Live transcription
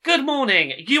Good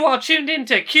morning. You are tuned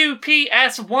into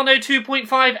QPS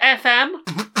 102.5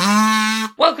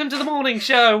 FM. Welcome to the morning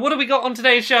show. What have we got on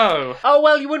today's show? Oh,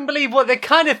 well, you wouldn't believe what the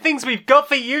kind of things we've got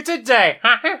for you today.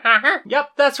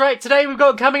 Yep, that's right. Today we've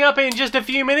got coming up in just a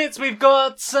few minutes, we've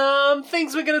got some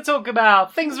things we're going to talk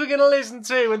about, things we're going to listen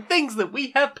to, and things that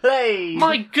we have played.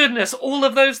 My goodness, all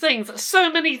of those things. So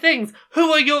many things.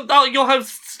 Who are your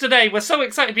hosts today? We're so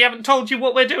excited we haven't told you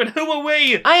what we're doing. Who are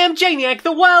we? I am Janiac,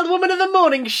 the wild woman of the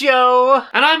morning show.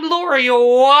 And I'm Laura,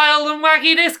 your wild and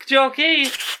wacky disc jockey.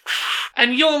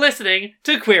 And you're listening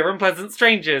to Queer and Pleasant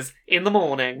Strangers in the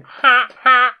Morning.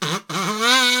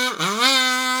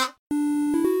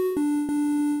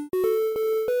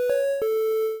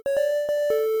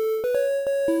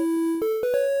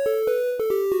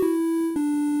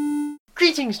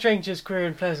 Greetings, strangers, queer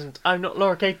and pleasant. I'm not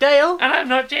Laura K. Dale. And I'm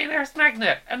not Jane Eyre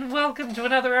Magnet. And welcome to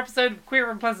another episode of Queer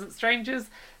and Pleasant Strangers.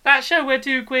 That show where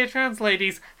two queer trans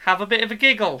ladies have a bit of a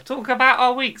giggle, talk about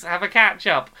our weeks, have a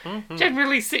catch-up. Mm-hmm.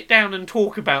 Generally sit down and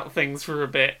talk about things for a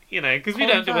bit, because we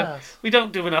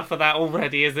don't do enough of that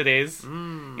already as it is.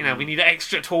 Mm. We need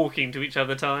extra talking to each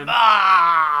other time.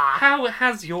 How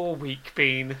has your week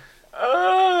been?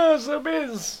 So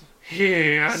biz.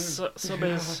 Yeah. So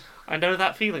biz. I know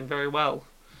that feeling very well.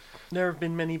 There have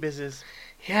been many bizzes.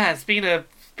 Yeah, it's been a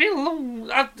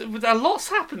long. A lot's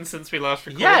happened since we last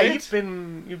recorded. Yeah,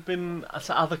 you've been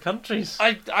to other countries.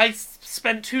 I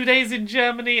spent 2 days in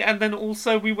Germany, and then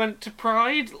also we went to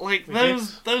Pride.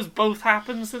 Those both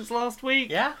happened since last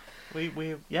week. Yeah,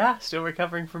 we still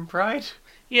recovering from Pride.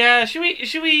 Yeah, should we?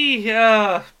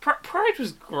 Pride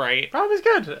was great. Pride was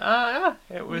good. Yeah,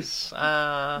 it was.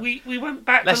 We went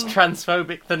back less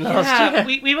transphobic than last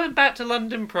year. we went back to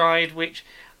London Pride, which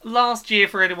last year,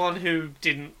 for anyone who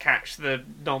didn't catch the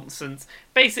nonsense,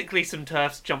 basically some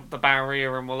TERFs jumped the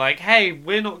barrier and were like, "Hey,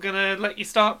 we're not gonna let you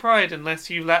start Pride unless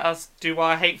you let us do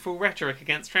our hateful rhetoric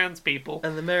against trans people."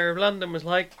 And the Mayor of London was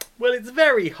like, "Well, it's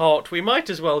very hot. We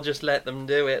might as well just let them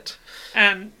do it."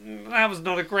 And that was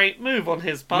not a great move on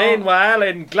his part. Meanwhile,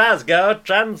 in Glasgow,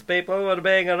 trans people were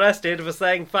being arrested for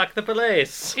saying "fuck the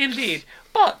police." Indeed,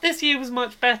 but this year was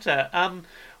much better.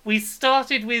 We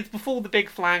started with, before the big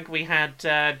flag, we had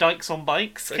Dykes on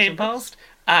Bikes came past,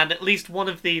 and at least one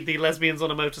of the lesbians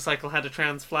on a motorcycle had a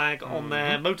trans flag on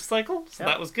their motorcycle, so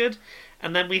that was good.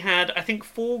 And then we had, I think,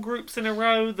 4 groups in a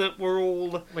row that were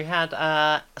all... We had,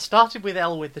 started with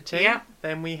L with the T, yeah.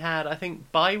 Then we had, I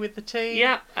think, Bi with the T.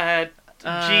 Yeah,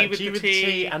 G with the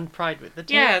T, and Pride with the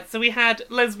T. Yeah, so we had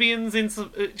lesbians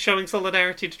showing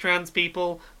solidarity to trans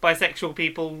people, bisexual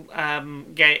people,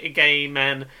 gay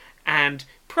men, and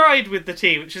Pride with the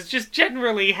T, which is just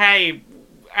generally, hey,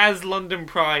 as London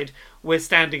Pride, we're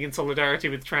standing in solidarity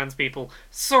with trans people.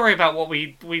 Sorry about what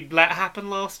we let happen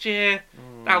last year.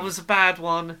 That was a bad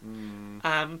one.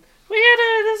 It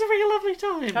was a really lovely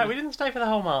time. No, we didn't stay for the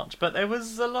whole march, but there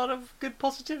was a lot of good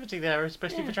positivity there,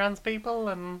 especially for trans people.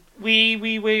 And we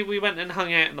went and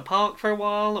hung out in the park for a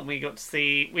while, and we got to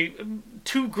see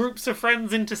 2 groups of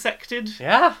friends intersected.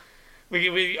 Yeah.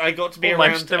 I got to be almost,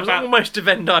 around. There was almost a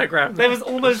Venn diagram. There was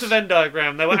almost a Venn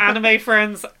diagram. There were anime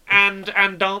friends and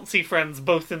dancey friends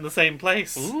both in the same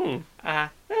place. Ooh. It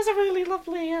was a really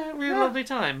lovely, lovely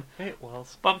time. It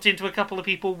was. Bumped into a couple of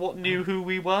people what knew who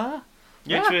we were.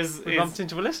 Yeah. We bumped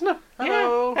into a listener.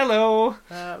 Hello. Yeah. Hello.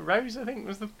 Rose, I think,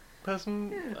 was the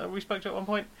person we spoke to at one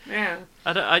point. Yeah.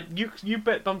 You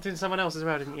bumped into someone else as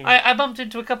well, didn't you? I bumped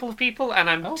into a couple of people, and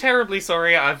I'm terribly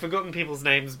sorry. I've forgotten people's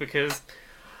names because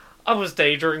I was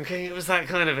day drinking. It was that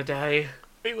kind of a day.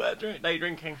 We were day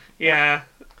drinking. Yeah.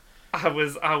 I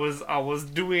was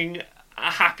doing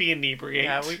a happy inebriate.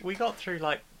 Yeah, we got through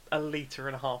like 1.5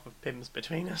 litres of Pimm's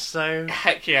between us, so...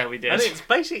 Heck yeah, we did. And it's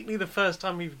basically the first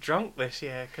time we've drunk this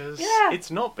year, because it's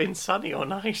not been sunny or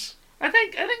nice. I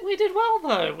think we did well,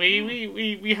 though.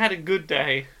 We had a good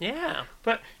day. Yeah.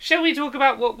 But shall we talk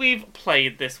about what we've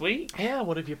played this week? Yeah,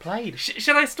 what have you played?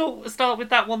 Shall I start with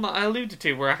that one that I alluded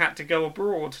to, where I had to go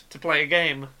abroad to play a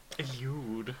game?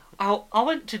 You'd. I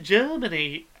went to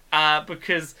Germany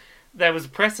because there was a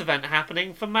press event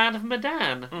happening for Man of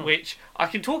Medan, which I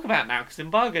can talk about now because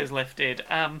embargo's lifted.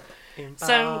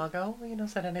 Embargo,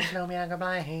 said an a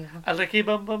licky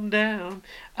bum bum down.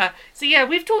 So yeah,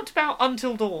 we've talked about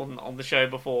Until Dawn on the show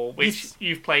before, which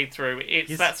you've played through.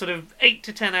 It's that sort of 8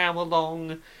 to 10 hour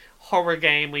long horror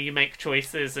game where you make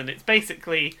choices, and it's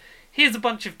basically, here's a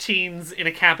bunch of teens in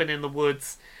a cabin in the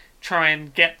woods, try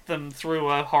and get them through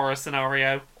a horror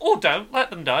scenario. Or don't, let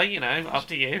them die, up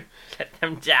to you. Let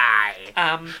them die.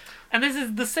 And this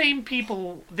is the same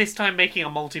people this time making a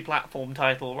multi-platform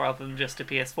title rather than just a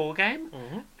PS4 game.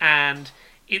 Mm-hmm. And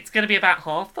it's going to be about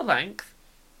half the length.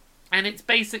 And it's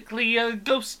basically a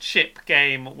ghost ship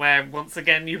game where, once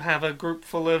again, you have a group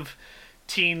full of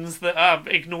teens that are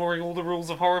ignoring all the rules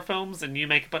of horror films, and you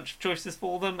make a bunch of choices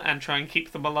for them and try and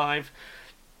keep them alive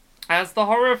as the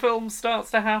horror film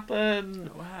starts to happen.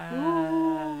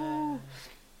 Wow.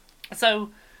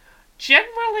 So,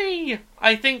 generally,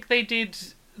 I think they did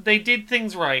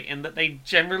things right in that they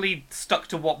generally stuck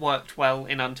to what worked well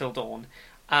in Until Dawn.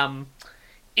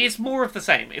 It's more of the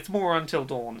same. It's more Until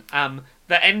Dawn.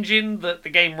 The engine that the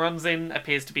game runs in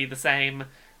appears to be the same.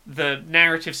 The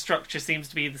narrative structure seems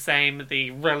to be the same.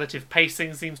 The relative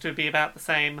pacing seems to be about the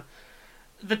same.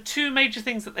 The two major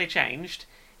things that they changed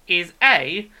is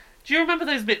A, do you remember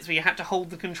those bits where you had to hold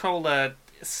the controller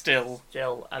still?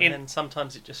 And then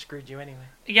sometimes it just screwed you anyway.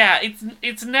 Yeah,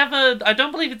 it's never... I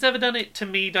don't believe it's ever done it to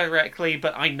me directly,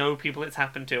 but I know people it's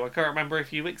happened to. I can't remember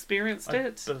if you experienced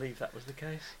it. I believe that was the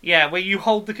case. Yeah, where you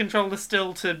hold the controller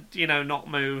still to, not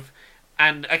move,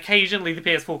 and occasionally the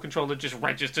PS4 controller just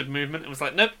registered movement. It was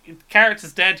like, nope,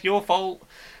 character's dead, your fault.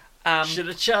 Should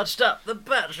have charged up the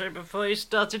battery before you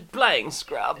started playing,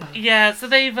 scrub. Yeah, so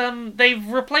they've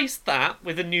replaced that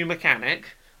with a new mechanic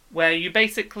where you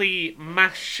basically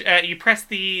you press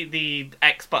the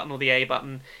X button or the A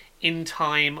button in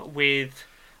time with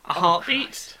a heartbeat.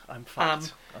 Christ. I'm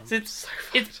fucked. So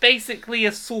it's basically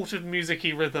a sort of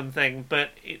music-y rhythm thing, but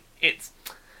it's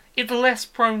less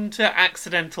prone to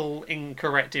accidental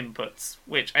incorrect inputs,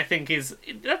 which I think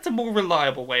that's a more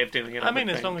reliable way of doing it. I mean,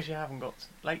 as long as you haven't got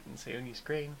latency on your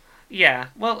screen. Yeah,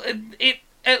 well, it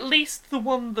at least the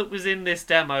one that was in this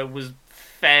demo was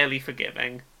fairly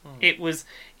forgiving.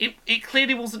 It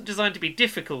clearly wasn't designed to be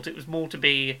difficult. It was more to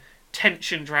be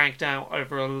tension dragged out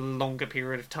over a longer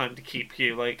period of time to keep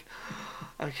you like,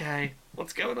 okay,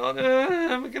 what's going on?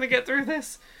 Am I going to get through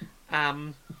this?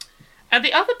 And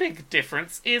the other big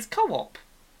difference is co-op.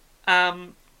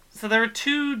 So there are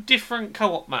two different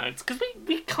co-op modes, because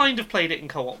we kind of played it in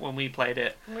co-op when we played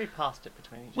it. We passed it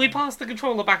between each other. We passed the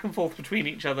controller back and forth between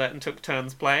each other and took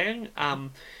turns playing.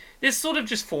 This sort of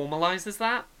just formalises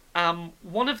that.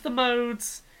 One of the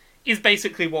modes is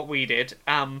basically what we did.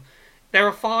 There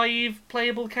are 5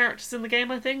 playable characters in the game,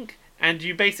 I think, and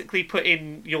you basically put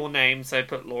in your name, so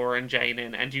put Laura and Jane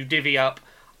in, and you divvy up,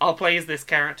 I'll play as this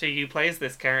character, you play as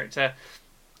this character.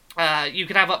 You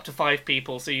could have up to 5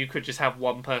 people, so you could just have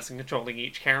one person controlling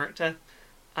each character.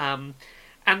 And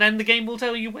then the game will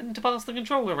tell you when to pass the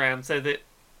controller around, so that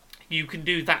you can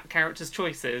do that character's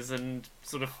choices and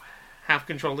sort of have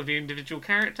control of your individual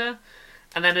character.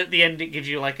 And then at the end it gives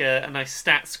you like a nice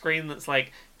stat screen that's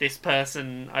like, this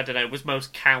person, I don't know, was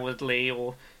most cowardly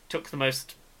or took the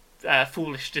most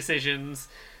foolish decisions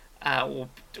or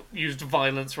used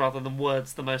violence rather than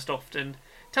words the most often.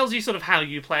 Tells you sort of how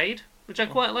you played, which I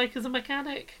quite like as a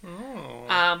mechanic.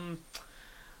 Oh.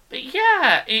 But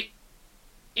yeah,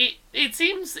 it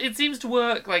seems to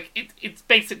work. Like it's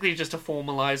basically just a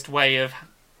formalised way of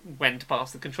when to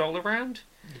pass the controller around.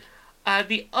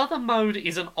 The other mode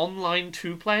is an online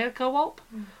 2-player co-op,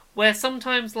 where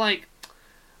sometimes, like,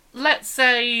 let's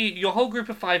say your whole group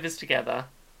of 5 is together,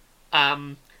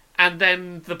 and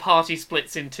then the party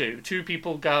splits in 2. 2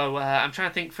 people go, I'm trying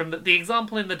to think from the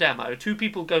example in the demo, 2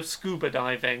 people go scuba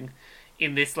diving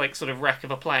in this, like, sort of wreck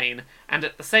of a plane, and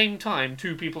at the same time,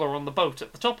 2 people are on the boat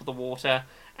at the top of the water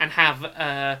and have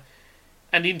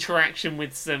an interaction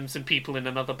with some people in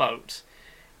another boat.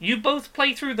 You both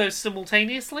play through those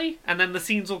simultaneously, and then the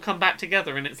scenes will come back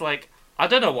together, and it's like, I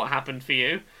don't know what happened for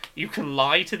you. You can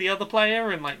lie to the other player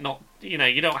and, like, not, you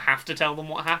don't have to tell them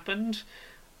what happened.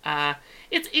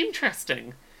 It's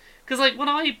interesting. Because, like, when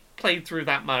I played through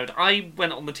that mode, I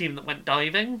went on the team that went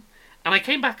diving, and I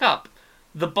came back up.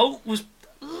 The boat was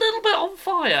a little bit on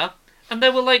fire, and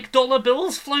there were, like, dollar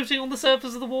bills floating on the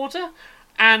surface of the water,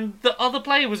 and the other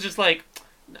player was just like,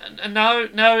 no,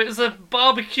 it was a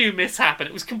barbecue mishap, and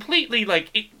it was completely,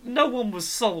 like, no one was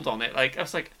sold on it. Like, I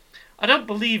was like, I don't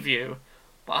believe you,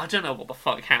 but I don't know what the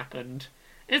fuck happened.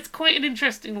 It's quite an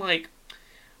interesting, like,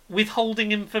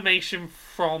 withholding information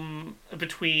from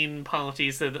between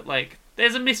parties so that, like,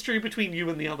 there's a mystery between you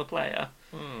and the other player.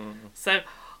 So,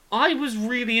 I was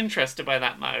really interested by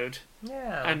that mode.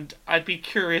 Yeah. And I'd be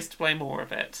curious to play more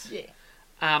of it.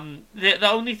 Yeah.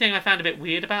 The only thing I found a bit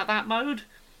weird about that mode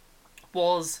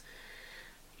was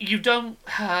you don't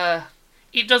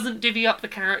it doesn't divvy up the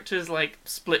characters, like,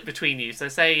 split between you. So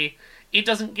say it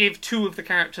doesn't give 2 of the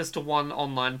characters to one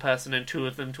online person and 2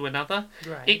 of them to another.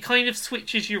 Right. It kind of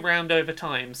switches you around over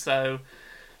time. So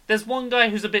there's one guy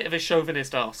who's a bit of a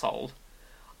chauvinist arsehole.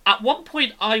 At one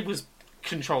point I was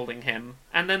controlling him,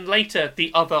 and then later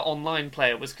the other online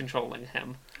player was controlling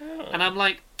him. And I'm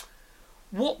like,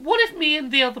 what if me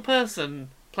and the other person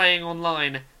playing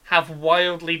online have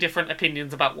wildly different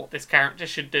opinions about what this character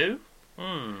should do.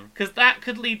 Because that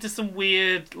could lead to some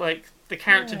weird, like, the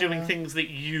character doing things that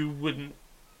you wouldn't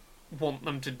want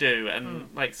them to do, and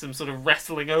like some sort of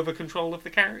wrestling over control of the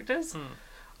characters.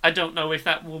 I don't know if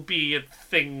that will be a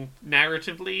thing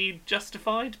narratively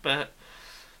justified, but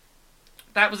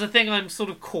that was a thing I'm sort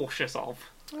of cautious of.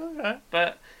 Okay.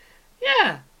 But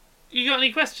yeah, you got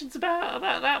any questions about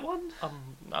that one?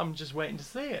 I'm just waiting to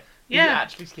see it. Yeah. Is it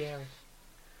actually scary?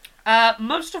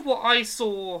 Most of what I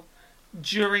saw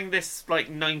during this like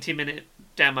 90-minute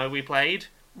demo we played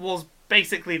was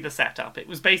basically the setup. It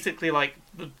was basically like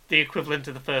the equivalent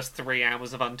of the first 3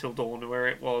 hours of Until Dawn, where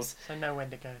it was. So no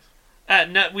Wendigos.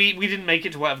 No, we didn't make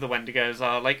it to whatever the Wendigos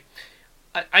are. Like,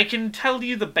 I can tell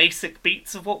you the basic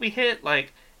beats of what we hit.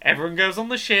 Like, everyone goes on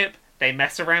the ship, they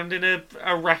mess around in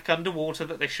a wreck underwater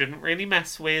that they shouldn't really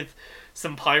mess with.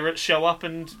 Some pirates show up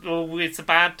and it's a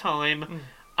bad time,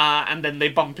 and then they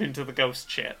bump into the ghost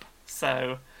ship.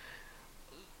 So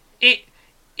it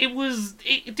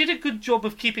did a good job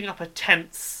of keeping up a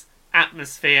tense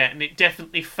atmosphere, and it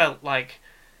definitely felt like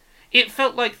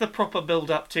the proper build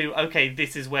up to, okay,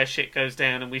 this is where shit goes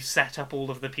down, and we've set up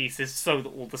all of the pieces so that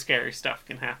all the scary stuff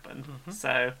can happen.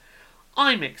 So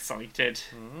I'm excited.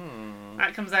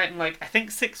 That comes out in like, I think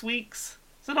 6 weeks,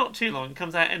 so not too long. It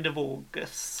comes out end of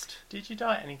August. Did you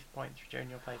die at any point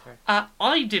during your playthrough?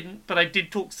 I didn't, but I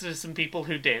did talk to some people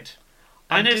who did.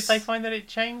 And did they find that it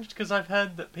changed? Because I've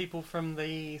heard that people from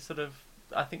the sort of,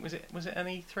 I think was it an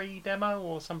E3 demo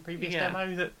or some previous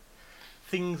demo, that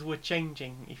things were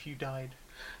changing if you died.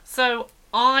 So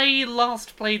I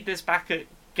last played this back at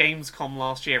Gamescom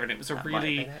last year, and it was a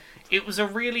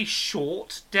really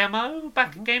short demo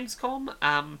back at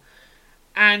Gamescom.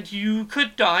 And you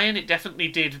could die, and it definitely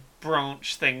did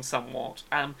branch things somewhat.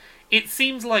 It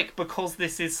seems like because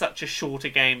this is such a shorter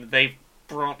game, they've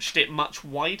branched it much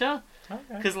wider.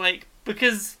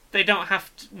 Because they don't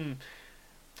have to.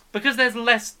 Because there's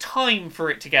less time for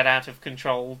it to get out of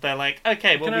control, they're like,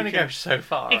 okay, well, it can only go so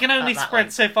far. It can only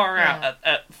spread so far out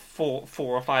at 4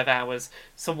 or 5 hours,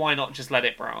 so why not just let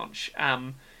it branch?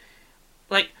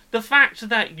 Like, the fact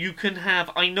that you can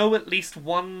have, I know at least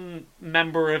one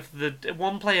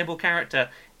one playable character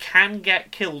can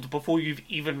get killed before you've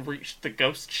even reached the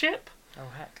ghost ship.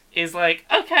 Oh, heck. Is like,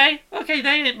 okay,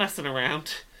 they ain't messing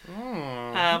around.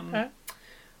 Okay.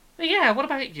 But yeah, what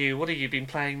about you? What have you been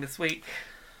playing this week?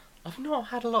 I've not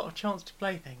had a lot of chance to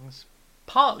play things.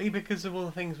 Partly because of all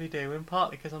the things we do, and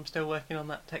partly because I'm still working on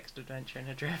that text adventure in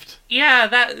Adrift. Yeah,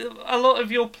 that a lot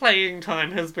of your playing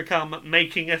time has become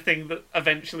making a thing that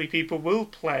eventually people will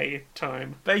play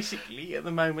time. Basically, at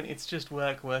the moment, it's just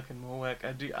work, and more work.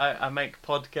 I make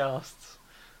podcasts.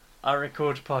 I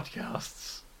record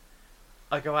podcasts.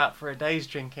 I go out for a day's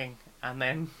drinking, and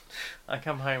then I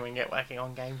come home and get working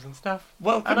on games and stuff.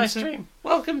 And I stream.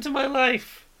 Welcome to my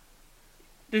life.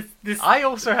 This. I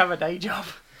also have a day job.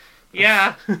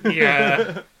 Yeah.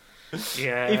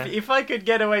 If I could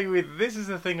get away with, this is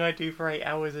the thing I do for 8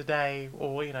 hours a day,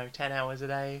 or 10 hours a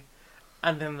day,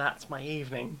 and then that's my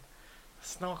evening.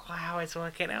 That's not quite how it's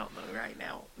working out though right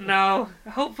now. No,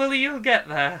 hopefully you'll get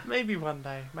there. Maybe one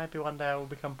day I will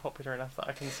become popular enough that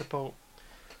I can support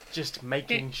just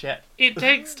making shit. It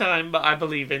takes time, but I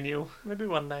believe in you. Maybe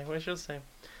one day, we shall see.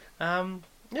 I'm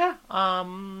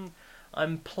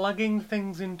plugging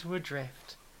things into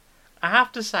Adrift. I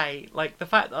have to say, like, the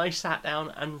fact that I sat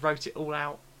down and wrote it all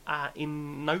out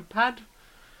in Notepad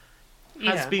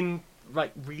has been,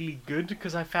 like, really good,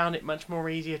 because I found it much more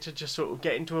easier to just sort of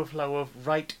get into a flow of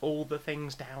write all the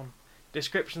things down.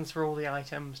 Descriptions for all the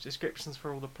items, descriptions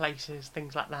for all the places,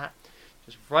 things like that.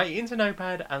 Just write it into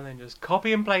Notepad and then just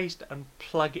copy and paste and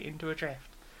plug it into Adrift.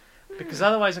 Because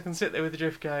otherwise I can sit there with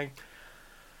Adrift going,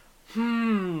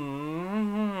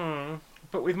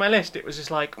 But with my list, it was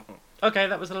just like, okay,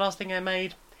 that was the last thing I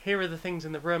made. Here are the things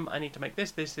in the room. I need to make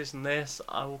this, and this.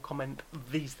 I will comment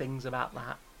these things about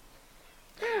that.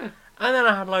 Yeah. And then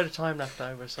I had a load of time left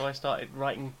over, so I started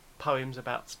writing poems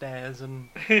about stairs and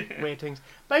weird things.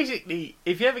 Basically,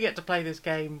 if you ever get to play this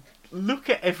game, look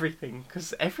at everything,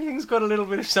 because everything's got a little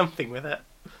bit of something with it.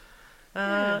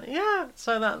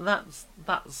 So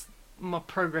that's my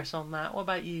progress on that. What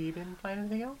about you? You been playing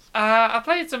anything else? I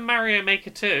played some Mario Maker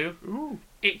 2. Ooh.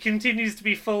 It continues to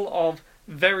be full of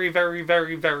very, very,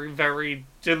 very, very, very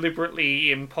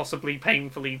deliberately, impossibly,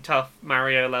 painfully tough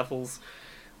Mario levels.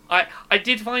 I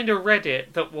did find a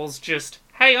Reddit that was just,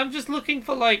 hey, I'm just looking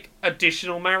for, like,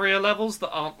 additional Mario levels that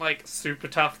aren't, like, super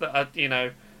tough, that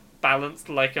are, balanced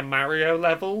like a Mario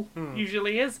level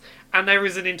usually is. And there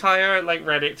is an entire, like,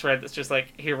 Reddit thread that's just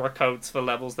like, here are codes for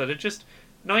levels that are just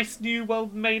nice new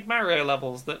well-made Mario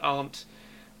levels that aren't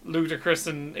ludicrous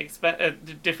and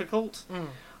difficult.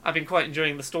 I've been quite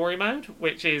enjoying the story mode,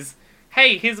 which is,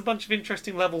 hey, here's a bunch of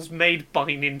interesting levels made by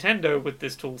Nintendo with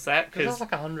this tool set. Because that's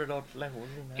like 100 odd levels,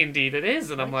 isn't it? Indeed it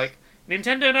is, and I'm like,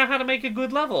 Nintendo know how to make a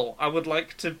good level. I would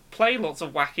like to play lots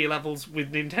of wacky levels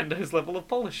with Nintendo's level of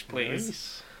polish, please.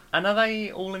 Nice. And are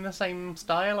they all in the same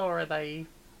style, or are they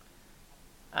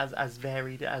as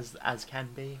varied as can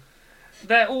be?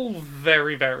 They're all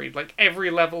very varied. Like, every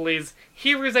level is,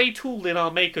 here is a tool in our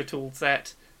Maker tool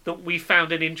set that we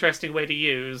found an interesting way to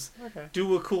use. Okay.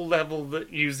 Do a cool level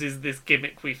that uses this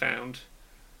gimmick we found.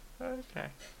 Okay.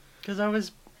 Because I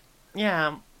was,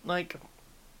 like,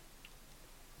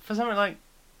 for something like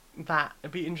that,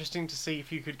 it'd be interesting to see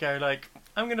if you could go, like,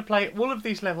 I'm going to play all of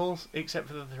these levels, except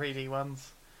for the 3D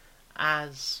ones,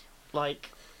 as,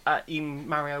 like, in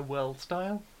Mario World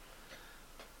style.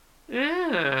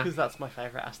 Yeah. Because that's my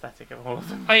favourite aesthetic of all of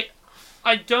them.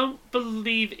 I don't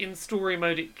believe in story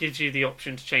mode it gives you the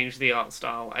option to change the art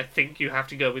style. I think you have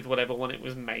to go with whatever one it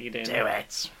was made in. Do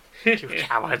it! You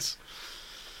cowards!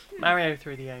 Mario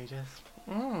through the ages.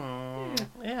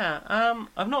 Yeah.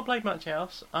 I've not played much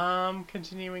else.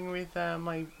 Continuing with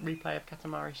my replay of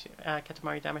Katamari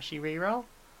Damacy Reroll.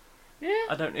 Yeah.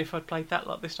 I don't know if I'd played that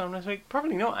lot this time this week.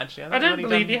 Probably not, actually. I don't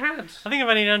believe you had. I think I've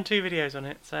only done 2 videos on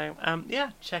it. So,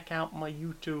 yeah, check out my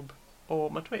YouTube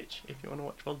or my Twitch if you want to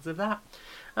watch VODs of that.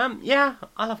 Yeah,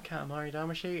 I love Katamari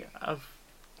Damacy. I've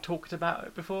talked about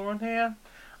it before on here.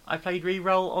 I played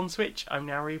Reroll on Switch. I'm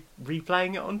now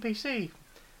replaying it on PC.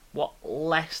 What,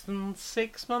 less than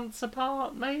 6 months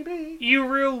apart, maybe?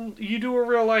 You do a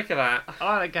real like of that.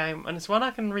 I like a game, and it's one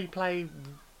I can replay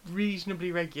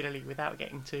reasonably regularly without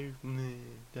getting too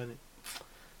done it.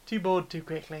 Too bored too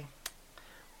quickly.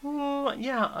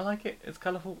 Yeah, I like it. It's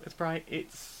colourful, it's bright,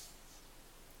 it's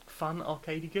fun,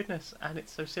 arcadey goodness, and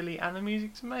it's so silly, and the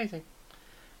music's amazing.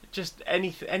 Just any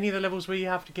of the levels where you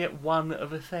have to get one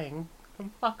of a thing, can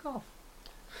fuck off.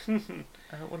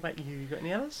 What about you? You got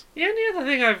any others? The only other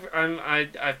thing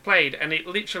I've played, and it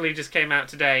literally just came out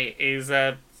today, is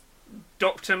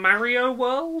Dr. Mario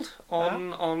World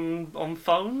on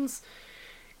phones.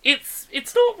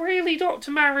 It's not really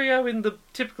Dr. Mario in the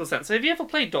typical sense. So have you ever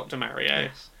played Dr. Mario?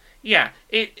 Yes. Yeah,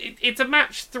 it's a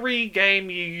match 3 game.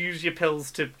 You use your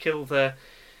pills to kill the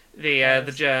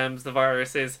germs, the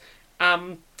viruses.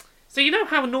 So you know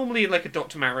how normally like a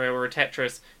Dr. Mario or a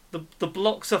Tetris, the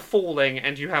blocks are falling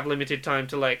and you have limited time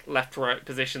to like left, right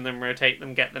position them, rotate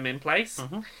them, get them in place.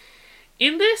 Mm-hmm.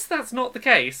 In this, that's not the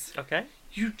case. Okay.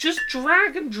 You just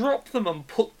drag and drop them and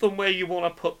put them where you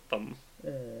want to put them.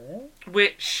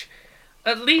 Which,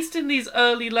 at least in these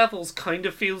early levels, kind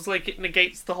of feels like it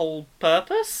negates the whole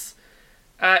purpose.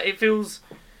 It feels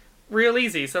real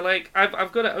easy. So, like,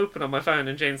 I've got it open on my phone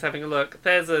and Jane's having a look.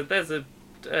 There's a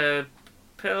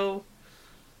pill.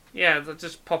 Yeah,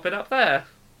 just pop it up there.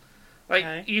 Like,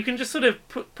 okay. You can just sort of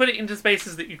put it into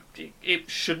spaces that it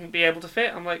shouldn't be able to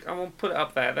fit. I'm like, I want to put it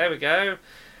up there. There we go.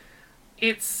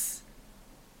 It's...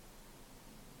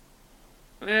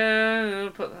 put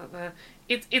that there.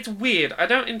 It's weird. I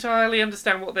don't entirely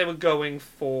understand what they were going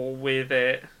for with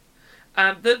it.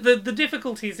 The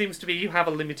difficulty seems to be you have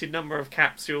a limited number of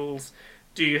capsules.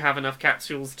 Do you have enough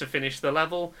capsules to finish the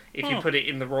level? If you put it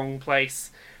in the wrong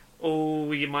place,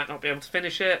 you might not be able to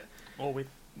finish it. Or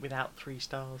without 3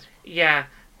 stars. Yeah,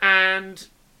 and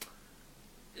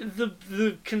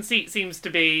the conceit seems to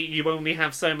be you only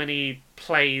have so many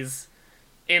plays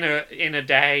in a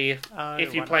day.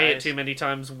 If you play it too many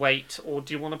times, wait. Or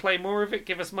do you want to play more of it?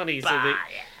 Give us money, so that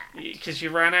because you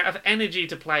ran out of energy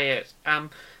to play it.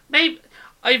 Maybe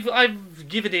I've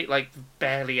given it like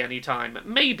barely any time.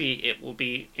 Maybe it will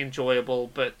be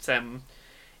enjoyable, but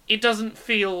it doesn't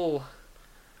feel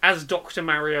as Dr.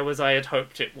 Mario as I had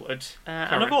hoped it would.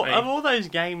 And of all those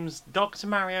games, Dr.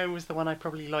 Mario was the one I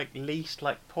probably liked least,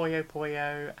 like Puyo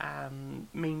Puyo and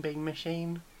Mean Bean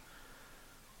Machine.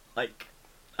 Like,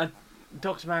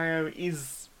 Dr. Mario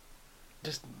is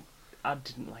just... I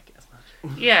didn't like it as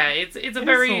much. Yeah, it's a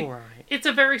very... alright. It's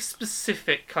a very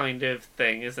specific kind of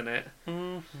thing, isn't it?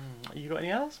 Mm-hmm. You got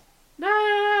any others? No,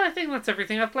 I think that's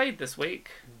everything I've played this week.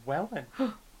 Well then,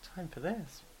 time for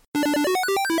this.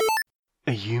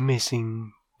 Are you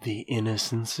missing the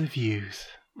innocence of youth?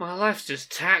 My life's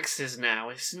just taxes now.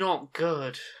 It's not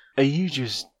good. Are you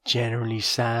just generally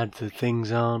sad that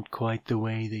things aren't quite the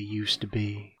way they used to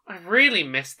be? I really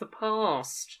miss the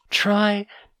past. Try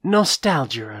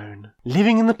Nostalgia.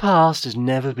 Living in the past has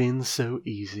never been so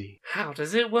easy. How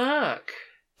does it work?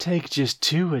 Take just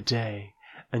 2 a day,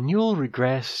 and you'll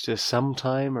regress to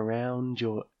sometime around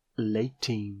your late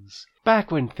teens.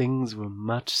 Back when things were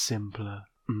much simpler.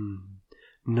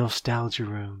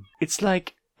 Nostalgia. It's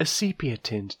like a sepia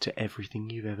tint to everything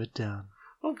you've ever done.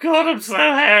 Oh God, I'm so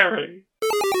hairy.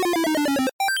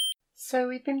 So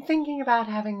we've been thinking about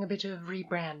having a bit of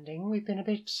rebranding. We've been a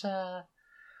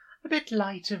bit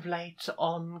light of late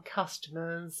on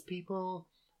customers. People,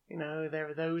 there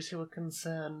are those who are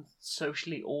concerned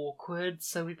socially awkward,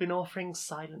 so we've been offering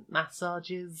silent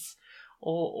massages,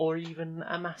 or even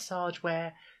a massage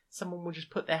where someone will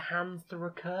just put their hand through a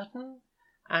curtain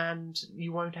and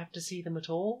you won't have to see them at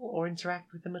all or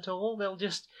interact with them at all. They'll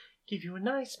just give you a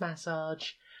nice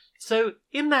massage. So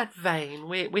in that vein,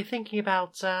 we're thinking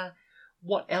about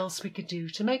what else we could do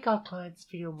to make our clients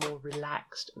feel more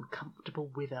relaxed and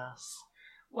comfortable with us.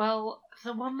 Well,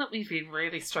 the one that we've been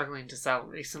really struggling to sell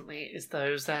recently is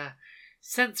those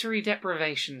sensory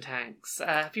deprivation tanks.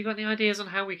 Have you got any ideas on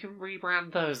how we can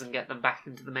rebrand those and get them back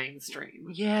into the mainstream?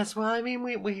 Yes, well, I mean,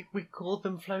 we call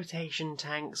them flotation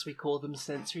tanks, we call them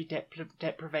sensory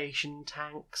deprivation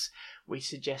tanks. We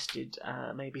suggested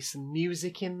maybe some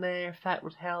music in there, if that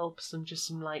would help, some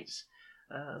light,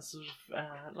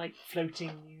 like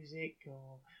floating music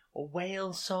or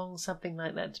whale song, something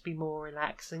like that to be more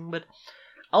relaxing, but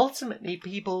ultimately,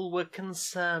 people were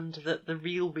concerned that the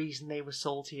real reason they were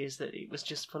salty is that it was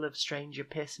just full of stranger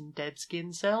piss and dead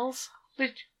skin cells.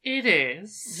 Which it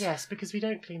is. Yes, because we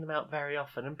don't clean them out very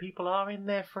often, and people are in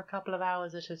there for a couple of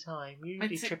hours at a time,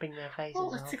 usually tripping their faces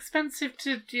off. Well, it's expensive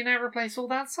to, replace all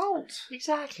that salt.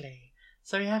 Exactly.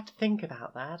 So you have to think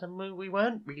about that, and we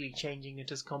weren't really changing it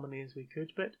as commonly as we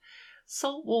could, but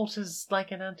salt water's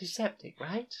like an antiseptic,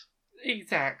 right?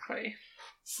 Exactly.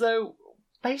 So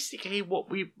basically, what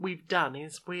we've done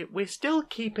is we're still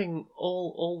keeping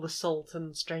all the salt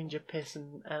and stranger piss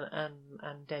and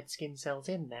dead skin cells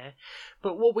in there,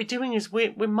 but what we're doing is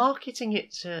we're marketing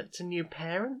it to new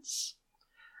parents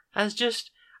as just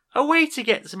a way to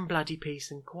get some bloody peace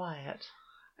and quiet.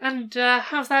 And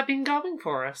how's that been going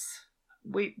for us?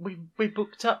 We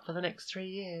booked up for the next 3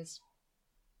 years.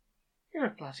 You're a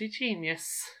bloody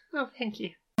genius. Oh, thank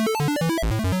you.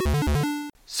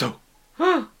 So.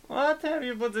 What have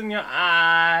you put in your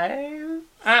eyes?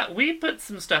 We put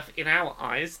some stuff in our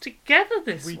eyes together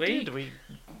this week. We did. We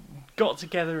got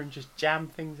together and just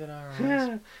jammed things in our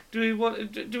eyes. Do we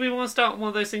want to start on one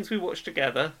of those things we watched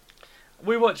together?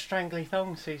 We watched Strangly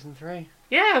Thong season 3.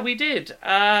 Yeah, we did.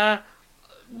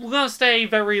 We're gonna stay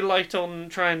very light on,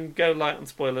 try and go light on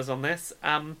spoilers on this.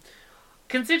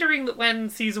 Considering that when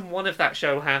season 1 of that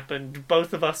show happened,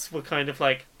 both of us were kind of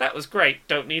like, that was great,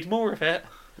 don't need more of it.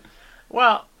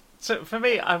 Well, so for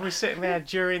me, I was sitting there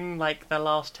during the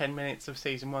last 10 minutes of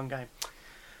season 1 going,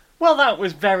 well, that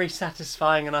was very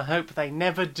satisfying, and I hope they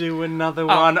never do another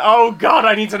one. Oh God,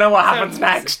 I need to know what happens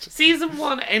next. Season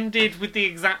 1 ended with the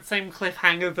exact same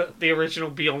cliffhanger that the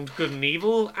original Beyond Good and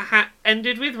Evil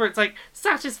ended with, where it's like,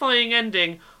 satisfying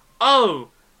ending. Oh,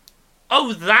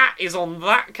 that is on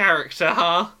that character,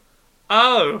 huh?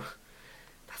 Oh,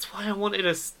 that's why I wanted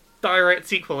a direct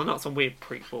sequel and not some weird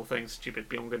prequel thing, stupid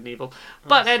Beyond Good and Evil.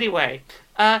 But anyway,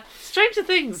 Stranger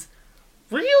Things,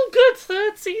 real good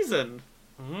 3rd season.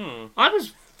 I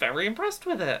was very impressed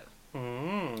with it.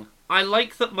 I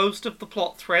like that most of the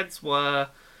plot threads were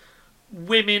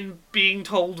women being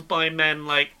told by men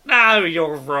like, no,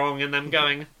 you're wrong, and them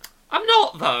going, I'm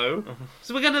not, though.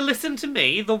 So we're going to listen to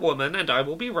me, the woman, and I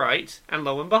will be right. And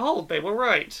lo and behold, they were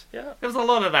right. Yeah. There was a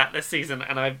lot of that this season,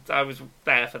 and I was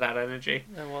there for that energy.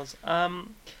 There was.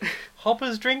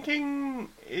 Hopper's drinking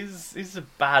is a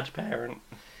bad parent.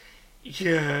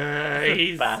 Yeah,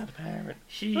 he's a bad parent.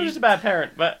 Not just a bad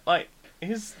parent, but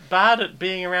he's bad at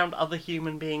being around other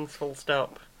human beings. Full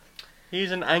stop.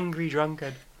 He's an angry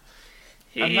drunkard.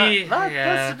 And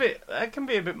that's a bit. That can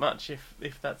be a bit much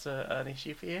if that's an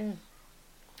issue for you.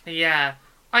 Yeah,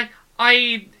 I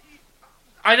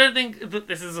don't think that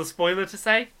this is a spoiler to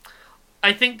say.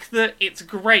 I think that it's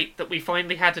great that we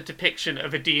finally had a depiction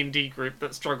of a D&D group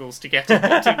that struggles to get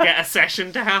a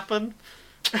session to happen.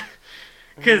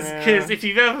 Because if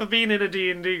you've ever been in a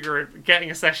D&D group, getting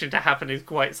a session to happen is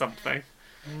quite something.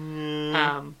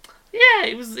 Yeah,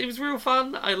 it was real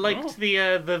fun. I liked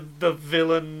the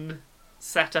villain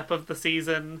setup of the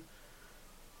season,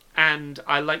 and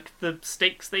I liked the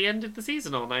stakes they ended the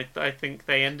season on. I think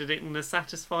they ended it in a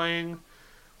satisfying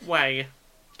way.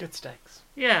 Good stakes.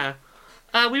 Yeah.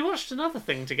 We watched another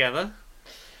thing together.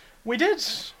 We did.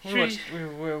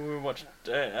 We watched.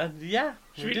 Yeah.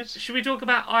 Should we talk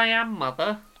about I Am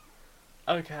Mother?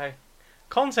 Okay.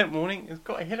 Content warning. It's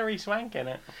got a Hilary Swank in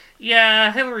it.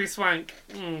 Yeah, Hilary Swank.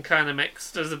 Kind of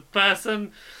mixed as a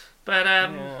person, but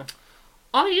Yeah.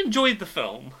 I enjoyed the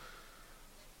film.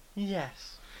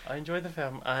 Yes. I enjoyed the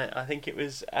film. I think it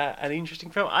was an interesting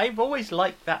film. I've always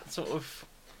liked that sort of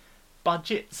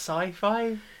budget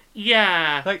sci-fi.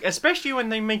 Yeah. Like, especially when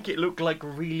they make it look like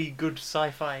really good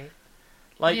sci-fi.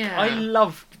 Like, Yeah. I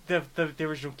loved the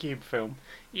original Cube film.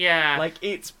 Yeah. Like,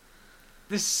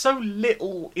 there's so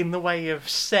little in the way of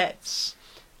sets.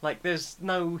 Like, there's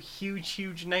no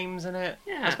huge names in it.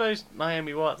 Yeah. I suppose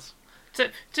Naomi Watts.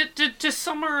 To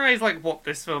summarize, like, what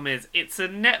this film is, it's a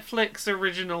Netflix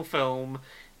original film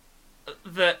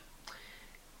that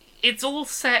it's all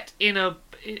set in a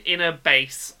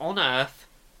base on Earth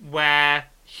where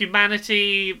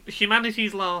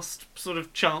humanity's last sort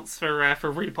of chance for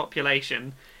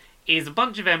repopulation is a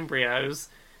bunch of embryos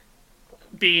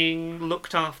being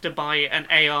looked after by an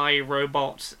AI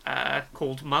robot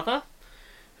called Mother,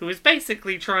 who is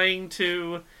basically trying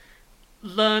to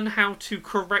learn how to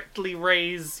correctly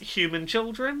raise human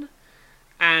children,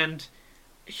 and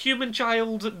human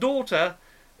child daughter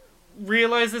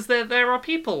realizes that there are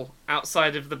people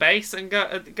outside of the base and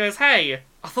goes, "Hey,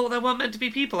 I thought there weren't meant to be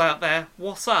people out there.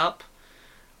 What's up?"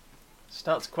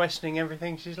 Starts questioning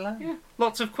everything she's learned. Yeah,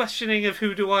 lots of questioning of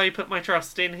who do I put my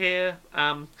trust in here.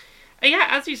 And yeah,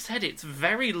 as you said, it's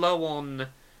very low on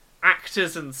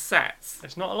actors and sets.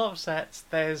 There's not a lot of sets.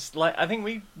 There's, like, I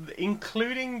think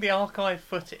including the archive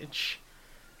footage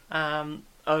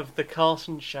of the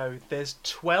Carson show, there's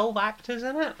 12 actors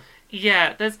in it.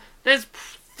 Yeah, there's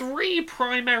 3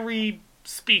 primary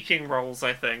speaking roles,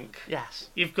 I think. Yes.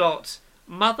 You've got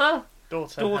Mother,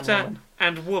 Daughter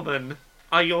and woman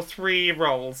are your 3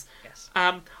 roles. Yes.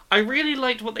 I really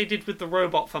liked what they did with the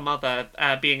robot for Mother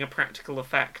being a practical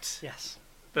effect. Yes.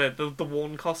 The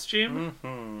worn costume.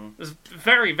 Mm-hmm. It was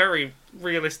very, very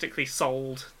realistically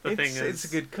sold. It's a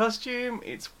good costume.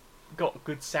 It's got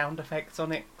good sound effects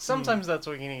on it. Sometimes that's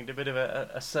all you need, a bit of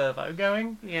a servo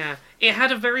going. Yeah. It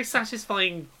had a very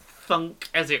satisfying thunk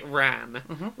as it ran.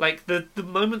 Mm-hmm. Like, the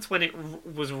moments when it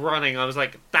was running, I was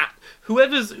like, that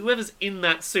whoever's in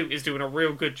that suit is doing a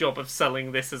real good job of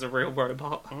selling this as a real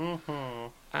robot.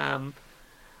 Mm-hmm.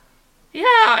 Yeah,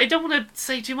 I don't want to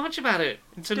say too much about it.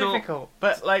 It's difficult,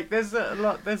 but, like,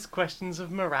 there's questions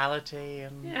of morality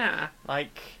and Yeah.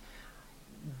 like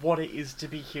what it is to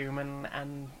be human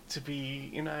and to be,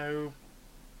 you know,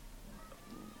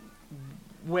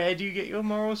 where do you get your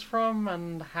morals from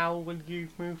and how will you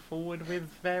move forward with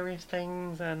various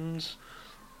things. And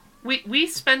We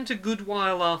spent a good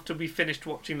while after we finished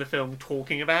watching the film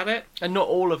talking about it. and not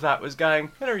all of that was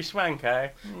going Hilary Swank, eh?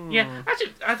 Yeah,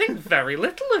 actually, I think very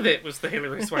little of it was the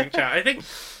Hilary Swank chat. I think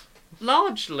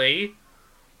largely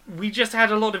we just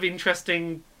had a lot of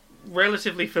interesting,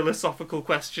 relatively philosophical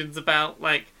questions about,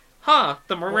 like,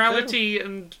 the morality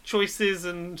and choices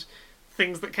and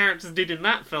things that characters did in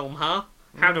that film,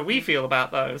 How do we feel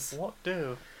about those? What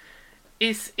do?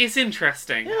 It's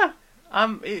interesting. Yeah.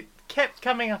 It kept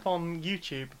coming up on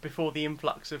YouTube before the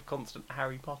influx of constant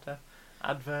Harry Potter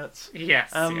adverts.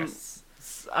 Yes, Um, yes.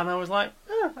 And I was like,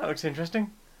 that looks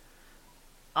interesting.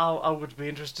 I would be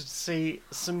interested to see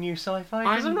some new sci-fi,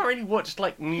 because I've not really watched,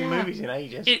 like, new movies in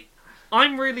ages.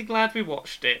 I'm really glad we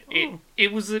watched it.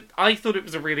 I thought it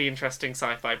was a really interesting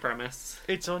sci-fi premise.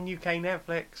 It's on UK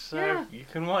Netflix, so Yeah. you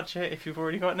can watch it if you've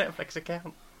already got a Netflix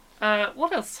account.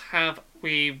 What else have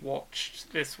we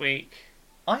watched this week?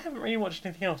 I haven't really watched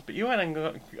anything else, but you went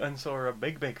and saw a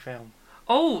big film.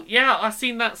 Oh, yeah, I've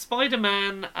seen that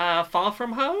Spider-Man Far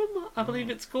From Home, I believe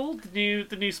it's called, the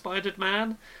new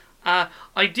Spider-Man.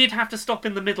 I did have to stop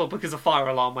in the middle because a fire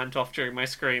alarm went off during my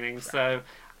screening, so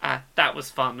that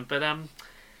was fun. But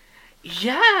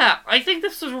yeah, I think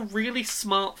this was a really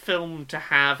smart film to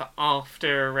have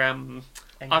after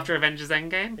Avengers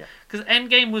Endgame, because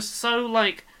Endgame was so,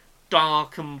 like,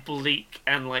 dark and bleak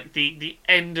and, like, the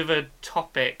end of a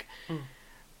topic.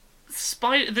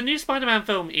 The new Spider-Man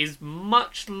film is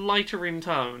much lighter in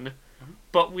tone,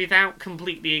 but without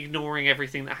completely ignoring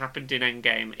everything that happened in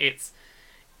Endgame. It's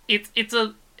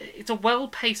a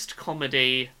well-paced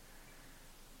comedy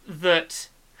that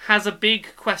has a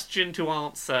big question to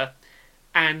answer,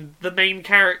 and the main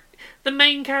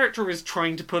character is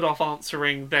trying to put off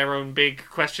answering their own big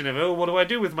question of, oh, what do I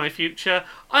do with my future?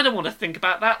 I don't want to think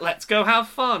about that. Let's go have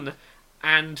fun.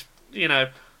 And, you know,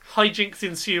 hijinks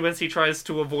ensue as he tries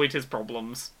to avoid his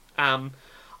problems. I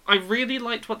really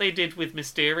liked what they did with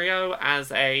Mysterio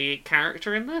as a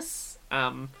character in this.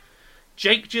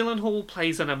 Jake Gyllenhaal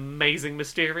plays an amazing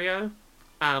Mysterio.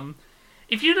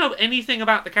 If you know anything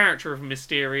about the character of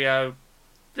Mysterio,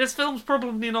 this film's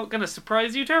probably not going to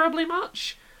surprise you terribly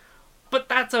much. But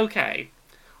that's okay.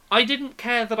 I didn't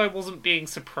care that I wasn't being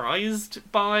surprised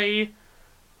by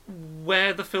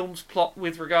where the film's plot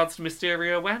with regards to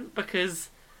Mysterio went, because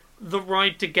the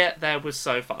ride to get there was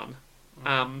so fun.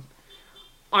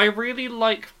 I really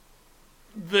like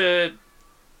the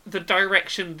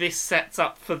direction this sets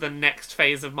up for the next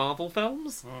phase of Marvel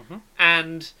films,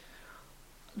 and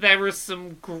there are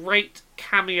some great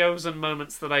cameos and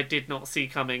moments that I did not see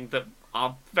coming that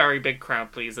are very big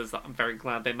crowd pleasers that I'm very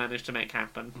glad they managed to make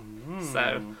happen.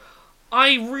 So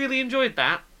I really enjoyed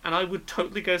that, and I would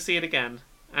totally go see it again,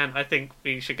 and I think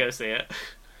we should go see it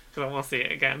because I want to see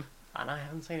it again. And I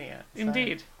haven't seen it yet. So.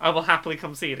 Indeed. I will happily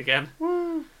come see it again.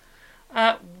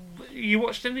 You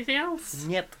watched anything else?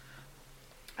 Yep.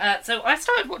 So I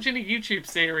started watching a YouTube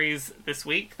series this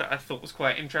week that I thought was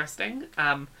quite interesting.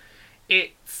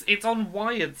 It's on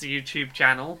Wired's YouTube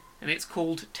channel, and it's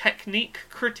called Technique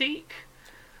Critique.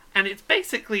 And it's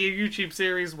basically a YouTube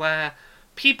series where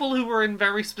people who are in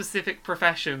very specific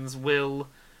professions will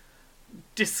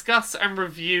discuss and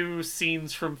review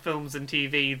scenes from films and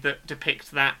TV that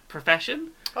depict that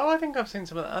profession. Oh, I think I've seen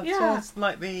some of that. Yeah. It's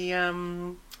like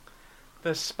the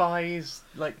spies,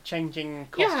 like, changing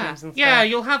costumes and stuff. Yeah,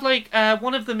 you'll have, like,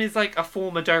 one of them is, like, a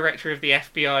former director of the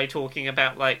FBI talking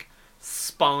about, like,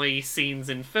 spy scenes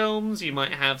in films. You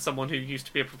might have someone who used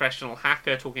to be a professional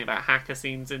hacker talking about hacker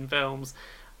scenes in films.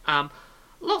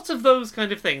 Lots of those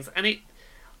kind of things. And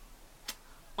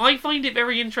I find it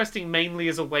very interesting mainly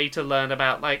as a way to learn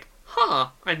about, like,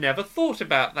 I never thought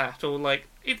about that. Or, like,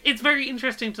 it's very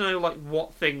interesting to know, like,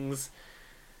 what things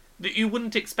that you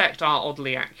wouldn't expect are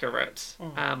oddly accurate.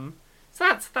 So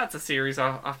that's a series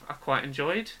I quite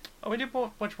enjoyed. Oh, we did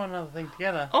watch one other thing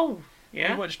together. Oh,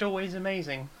 yeah? We watched Always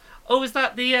Amazing. Oh, is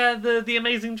that the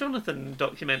Amazing Jonathan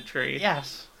documentary?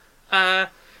 Yes.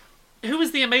 Who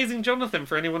is the Amazing Jonathan,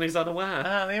 for anyone who's unaware?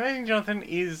 The Amazing Jonathan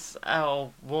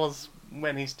was,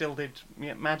 when he still did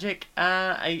magic,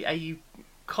 a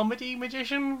comedy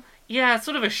magician. Yeah,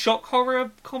 sort of a shock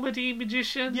horror comedy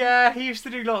magician. Yeah, he used to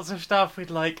do lots of stuff with,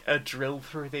 like, a drill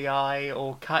through the eye,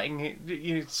 or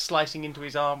slicing into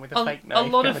his arm with a fake knife. A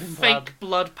lot of covered in fake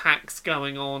blood packs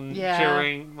going on Yeah.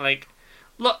 during, like,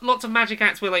 lots of magic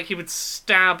acts where, like, he would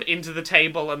stab into the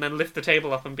table and then lift the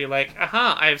table up and be like,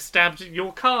 aha, I have stabbed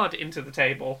your card into the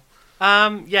table.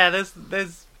 Yeah,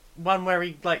 there's one where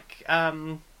he, like,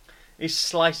 is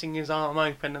slicing his arm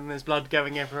open and there's blood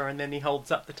going everywhere, and then he holds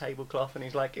up the tablecloth and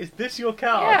he's like, is this your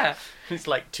card? Yeah. It's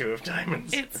like 2 of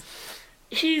diamonds.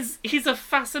 He's a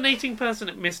fascinating person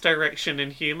at misdirection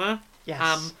and humour.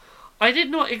 Yes. I did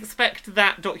not expect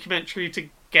that documentary to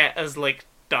get as, like,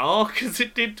 dark as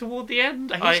it did toward the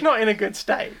end. He's not in a good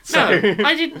state. So. No,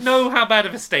 I didn't know how bad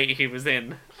of a state he was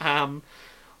in.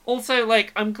 Also,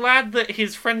 like, I'm glad that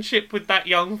his friendship with that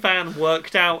young fan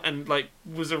worked out and, like,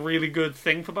 was a really good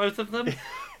thing for both of them.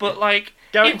 But, like...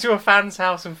 Going to a fan's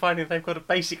house and finding they've got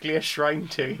basically a shrine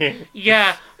to you.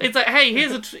 Yeah, it's like, hey,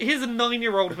 here's a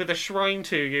 9-year-old with a shrine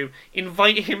to you.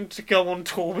 Invite him to go on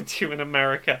tour with you in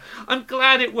America. I'm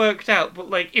glad it worked out, but,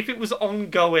 like, if it was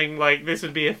ongoing, like, this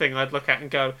would be a thing I'd look at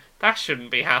and go, that shouldn't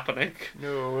be happening.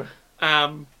 No. But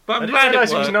I'm glad glad it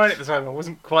worked. I was 9 at the time. I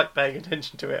wasn't quite paying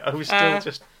attention to it. I was still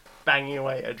just banging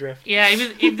away at drift. Yeah,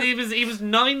 he was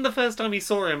 9 the first time he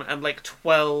saw him, and, like,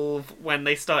 12 when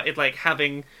they started, like,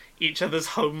 having each other's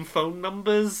home phone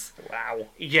numbers. Wow.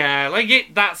 Yeah,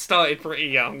 like, that started pretty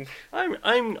young.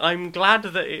 I'm glad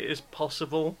that it is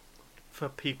possible for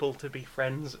people to be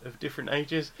friends of different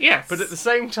ages. Yes. But at the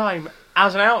same time,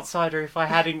 as an outsider, if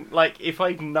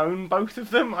I'd known both of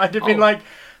them, I'd have been like,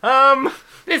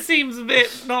 This seems a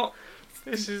bit not...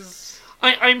 This is...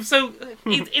 I'm so...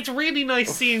 It's really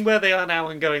nice seeing where they are now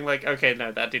and going, like, okay,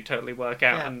 no, that did totally work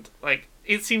out. Yeah. And, like,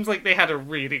 it seems like they had a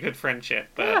really good friendship.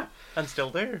 But Yeah, and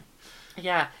still do.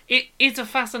 yeah, it's a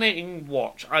fascinating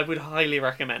watch. I would highly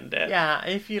recommend it. Yeah,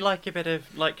 if you like a bit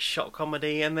of, like, shock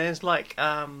comedy, and there's, like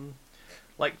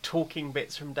talking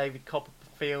bits from David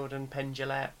Copperfield and Penn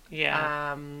Jillette.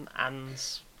 Yeah. And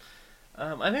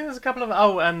I think there's a couple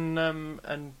of...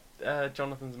 and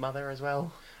Jonathan's mother as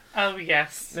well. Oh,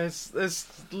 yes.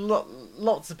 There's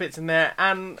lots of bits in there,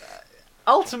 and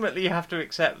ultimately you have to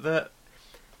accept that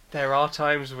there are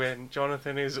times when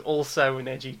Jonathan is also an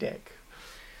edgy dick.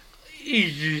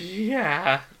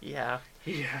 Yeah. Yeah.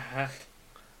 Yeah.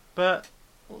 But...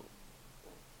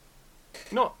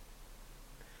 not...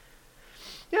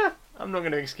 Yeah, I'm not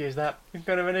going to excuse that. He's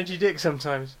kind of an edgy dick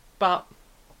sometimes. But...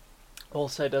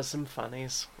 also does some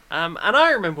funnies. And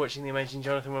I remember watching The Amazing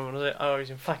Jonathan when I was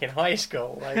in fucking high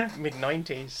school, like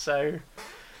mid-90s, so...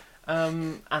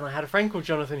 and I had a friend called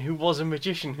Jonathan who was a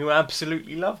magician who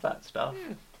absolutely loved that stuff.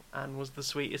 And was the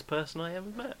sweetest person I ever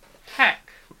met. Heck.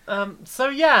 So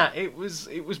yeah, it was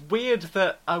weird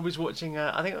that I was watching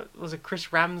I think it was a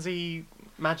Chris Ramsey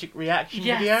magic reaction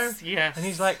video. Yes. And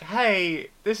he's like, hey,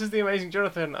 this is the Amazing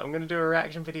Jonathan. I'm going to do a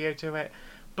reaction video to it.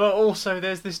 But also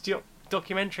there's this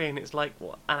documentary, and it's like,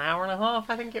 what, an hour and a half,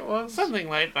 I think it was? Something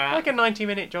like that. Like a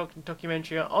 90-minute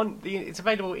documentary. It's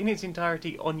available in its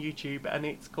entirety on YouTube, and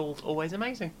it's called Always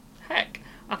Amazing. Heck,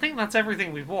 I think that's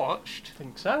everything we've watched. I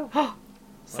think so.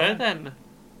 So Right. then,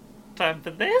 time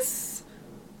for this?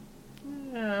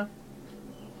 Yeah.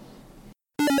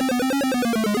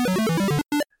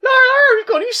 No, we've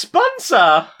got a new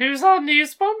sponsor! Who's our new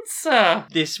sponsor?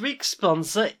 This week's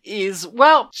sponsor is,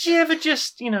 well, do you ever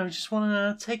just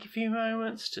want to take a few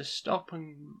moments to stop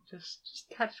and just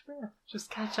catch breath? Just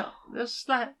catch up. Just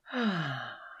like,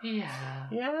 Yeah.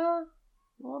 yeah?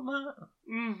 You want that?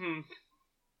 Mm-hmm.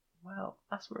 Well,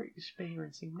 that's what you're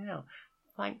experiencing now.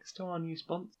 Thanks to our new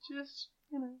sponsor. Just,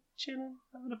 chilling,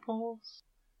 having a pause,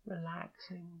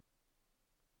 relaxing.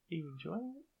 Are you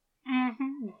enjoying it?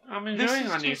 Mm-hmm. I'm enjoying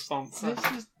our new sponsor.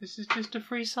 This is just a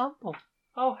free sample.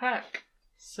 Oh, heck.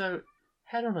 So,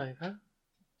 head on over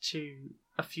to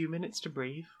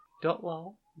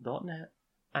afewminutstobreathe.lol.net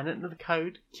and enter the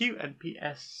code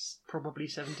QNPS, probably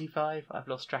 75. I've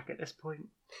lost track at this point.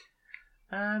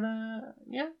 And,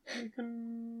 yeah, you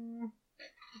can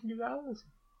give that a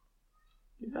listen.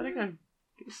 Give that a go.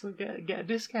 Get a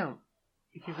discount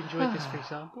if you've enjoyed this free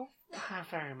sample.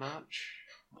 Very much.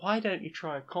 Why don't you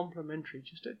try a complimentary,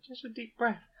 just a deep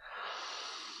breath?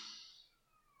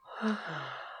 How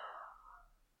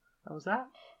was that?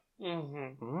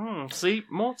 Mm-hmm. See,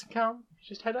 more to come.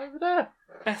 Just head over there.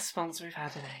 Best sponsor we've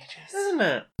had in ages. Isn't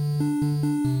it?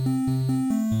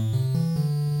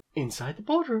 Inside the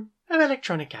boardroom of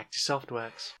Electronic Active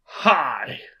Softworks.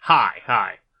 Hi.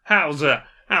 Hi. How's the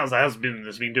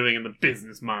business been doing in the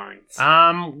business minds?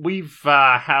 We've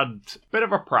had a bit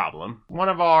of a problem. One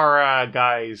of our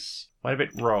guys went a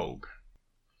bit rogue.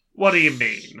 What do you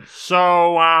mean?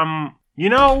 So, you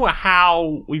know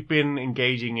how we've been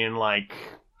engaging in, like,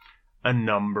 a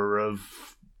number of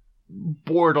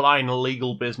borderline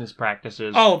illegal business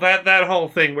practices? Oh, that whole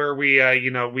thing where we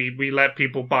let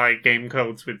people buy game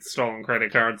codes with stolen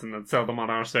credit cards and then sell them on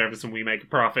our service, and we make a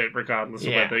profit regardless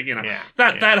of whether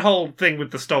that whole thing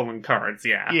with the stolen cards.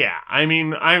 Yeah. Yeah, I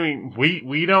mean,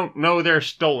 we don't know they're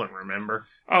stolen. Remember?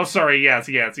 Oh, sorry. Yes.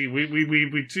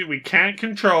 We can't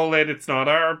control it. It's not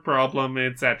our problem,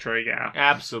 etc. Yeah.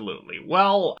 Absolutely.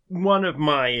 Well, one of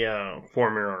my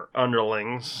former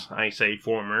underlings, I say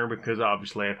former because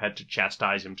obviously I've had to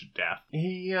chastise him to death.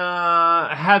 He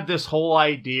had this whole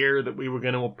idea that we were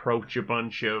going to approach a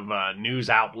bunch of news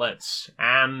outlets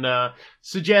and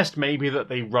suggest maybe that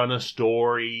they run a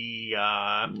story,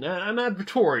 an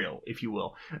advertorial, if you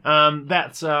will,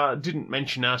 that didn't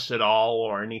mention us at all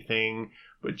or anything.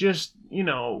 But just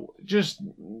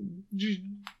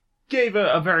gave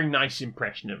a very nice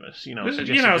impression of us,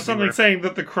 Something saying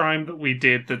that the crime that we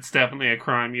did, that's definitely a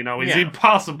crime, is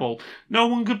impossible. No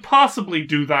one could possibly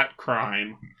do that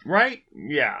crime. Right?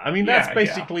 Yeah, I mean, that's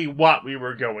basically what we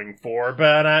were going for,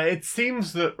 but it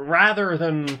seems that rather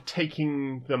than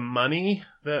taking the money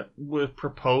that was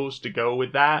proposed to go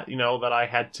with that, that I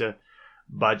had to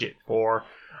budget for,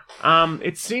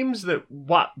 it seems that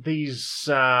what these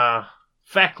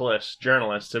feckless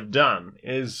journalists have done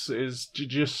is to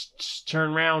just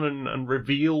turn around and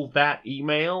reveal that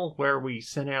email where we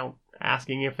sent out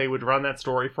asking if they would run that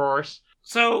story for us.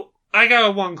 So, I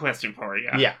got one question for you.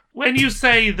 Yeah. When you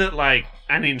say that,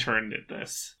 an intern did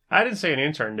this... I didn't say an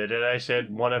intern did it, I said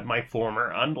one of my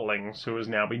former underlings who has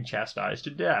now been chastised to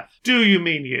death. Do you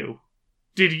mean you?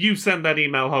 Did you send that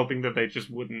email hoping that they just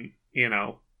wouldn't,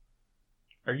 Are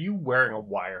you wearing a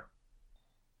wire?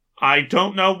 I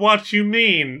don't know what you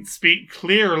mean. Speak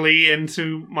clearly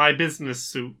into my business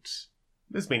suit.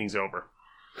 This meeting's over.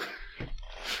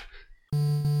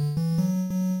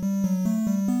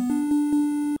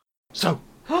 So,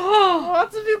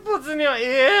 what have you put in your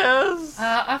ears?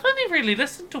 I've only really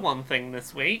listened to one thing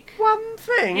this week. One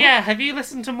thing? Yeah, have you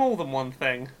listened to more than one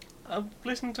thing? I've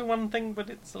listened to one thing, but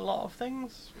it's a lot of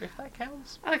things, if that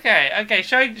counts. Okay,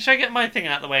 shall I get my thing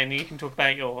out of the way and you can talk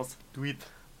about yours? Do it.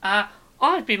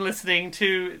 I've been listening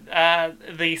to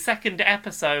the second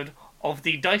episode of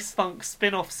the Dice Funk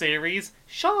spin-off series,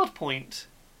 Shard Point.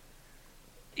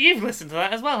 You've listened to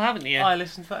that as well, haven't you? I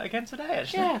listened to that again today,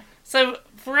 actually. Yeah. So,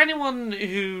 for anyone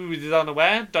who is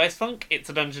unaware, Dice Funk, it's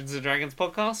a Dungeons & Dragons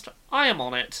podcast. I am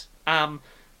on it.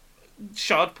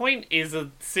 Shard Point is a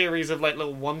series of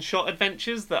little one-shot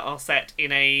adventures that are set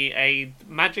in a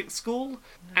magic school,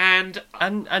 and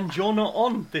you're not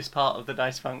on this part of the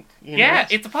Dice Funk universe. Yeah,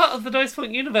 it's a part of the Dice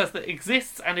Funk universe that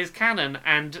exists and is canon,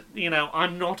 and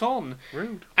I'm not on.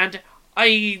 Rude. And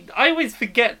I always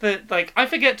forget that, like, I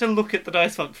forget to look at the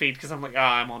Dice Funk feed because I'm like,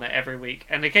 I'm on it every week.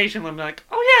 And occasionally I'm like,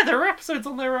 oh yeah, there are episodes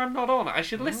on there I'm not on. I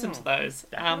should listen to those.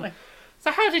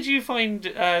 So how did you find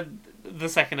the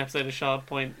second episode of Shard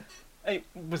Point? It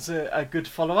was a good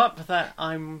follow-up that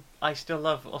I still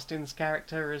love Austin's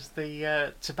character as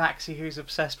the Tabaxi who's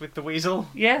obsessed with the weasel.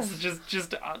 Yes,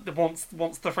 just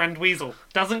wants the friend weasel.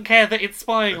 Doesn't care that it's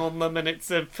spying on them and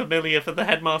it's familiar for the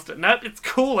headmaster. Nope, it's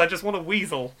cool, I just want a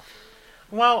weasel.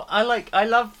 Well, I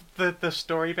love the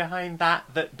story behind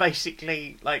that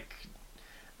basically, like,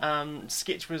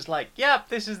 Skitch was like, yep,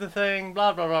 this is the thing,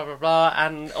 blah, blah, blah, blah, blah,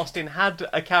 and Austin had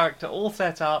a character all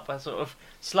set up, a sort of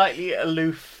slightly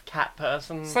aloof cat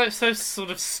person. So sort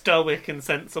of stoic and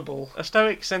sensible. A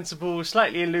stoic, sensible,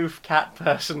 slightly aloof cat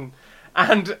person.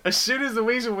 And as soon as the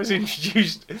weasel was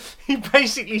introduced, he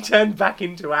basically turned back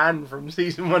into Anne from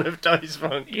season 1 of Dice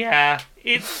Funk. Yeah,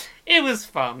 it was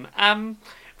fun.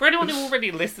 For anyone who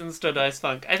already listens to Dice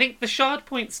Funk, I think the Shard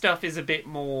Point stuff is a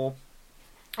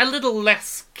little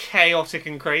less chaotic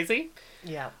and crazy.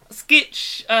 Yeah.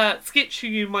 Skitch, who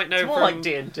you might know it's more from... like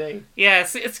D&D. Yeah,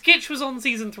 Skitch was on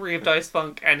season 3 of Dice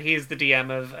Funk, and he's the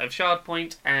DM of Shard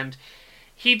Point, and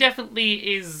he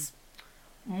definitely is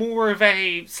more of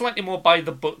a slightly more by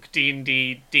the book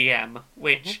D&D DM,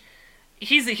 which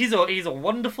he's a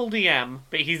wonderful DM,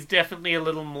 but he's definitely a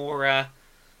little more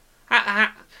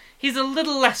he's a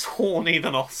little less horny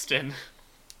than Austin.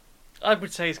 I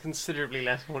would say he's considerably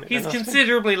less horny He's than Austin.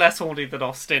 considerably less horny than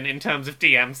Austin in terms of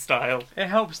DM style. It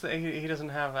helps that he doesn't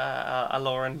have a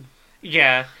Lauren.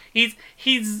 Yeah, he's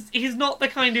not the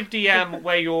kind of DM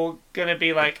where you're gonna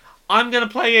be like, I'm gonna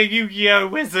play a Yu-Gi-Oh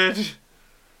wizard.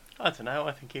 I don't know.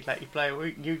 I think he'd let you play a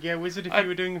Yu-Gi-Oh wizard if you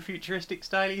were doing a futuristic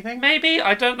style-y thing. Maybe.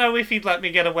 I don't know if he'd let me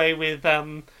get away with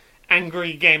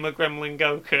angry gamer gremlin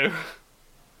Goku.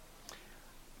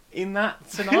 In that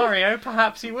scenario,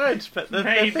 perhaps he would. But the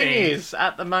thing is,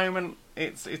 at the moment,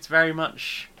 it's very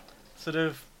much sort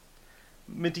of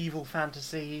medieval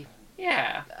fantasy.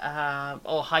 Yeah.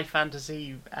 Or high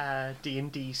fantasy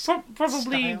D&D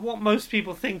Probably style. what most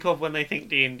people think of when they think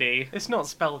D&D. It's not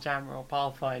Spelljammer or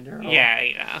Pathfinder. Or...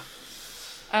 Yeah.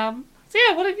 So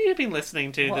yeah, what have you been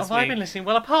listening to what this have week? I been listening?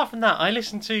 Well, apart from that, I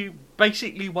listened to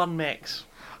basically one mix.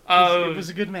 Oh, it was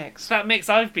a good mix. That mix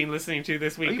I've been listening to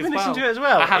this week You've as been well. listening to it as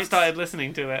well. I have started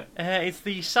listening to it. It's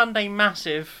the Sunday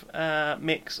Massive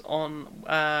mix on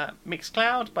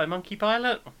Mixcloud by Monkey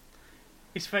Pilot.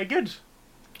 It's very good.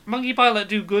 Monkey Pilot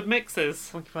do good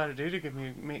mixes. Monkey Pilot do good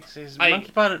mixes.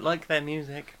 Monkey Pilot like their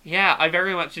music. Yeah, I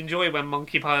very much enjoy when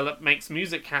Monkey Pilot makes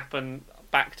music happen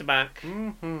back to back.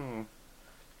 Mm-hmm.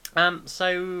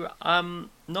 So I'm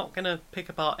not going to pick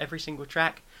apart every single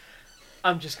track.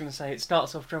 I'm just going to say it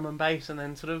starts off drum and bass and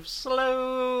then sort of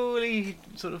slowly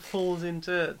sort of falls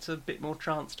into a bit more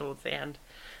trance towards the end.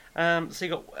 So you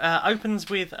got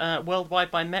opens with Worldwide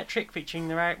by Metric featuring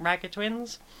the Ragged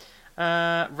Twins.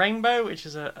 Rainbow, which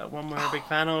is a one we're a big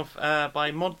fan of, by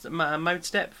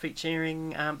Modestep featuring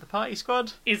the Party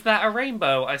Squad. Is that a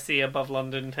rainbow I see above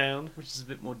London town? Which is a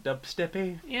bit more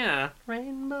dubsteppy. Yeah.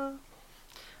 Rainbow.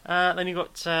 Then you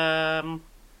got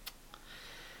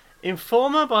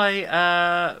Informer by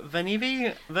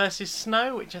Vanivi versus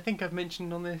Snow, which I think I've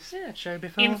mentioned on this show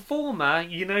before. Informer,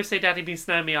 you know, say daddy be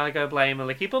snow me, I go blame a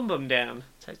licky bum bum down.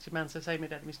 Texted man says, say me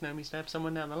daddy me snow me, stab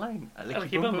someone down the lane. A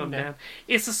licky bum bum down.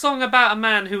 It's a song about a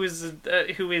man who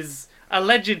is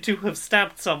alleged to have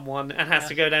stabbed someone and has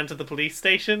to go down to the police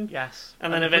station. Yes.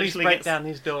 And then the eventually police break down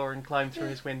his door and climb through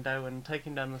his window and take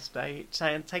him down the station.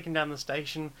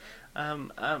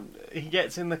 He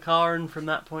gets in the car, and from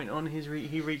that point on,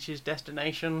 he reaches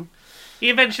destination. He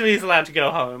eventually is allowed to go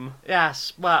home.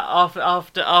 Yes, well,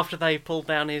 after they pulled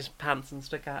down his pants and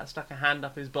stuck a hand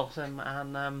up his bottom,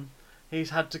 and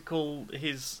he's had to call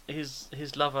his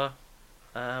lover,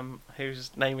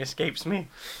 whose name escapes me.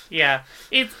 Yeah,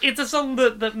 it's a song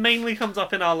that mainly comes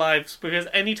up in our lives because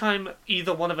anytime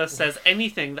either one of us says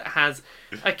anything that has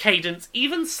a cadence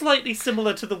even slightly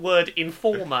similar to the word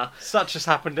informer, such as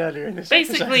happened earlier in this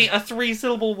basically episode. a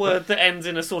 3-syllable word that ends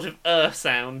in a sort of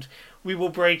sound, we will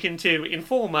break into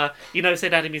informer. You know, say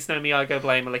daddy me snow me, I go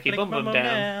blame a licky bum bum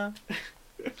down.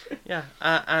 Yeah,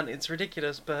 and it's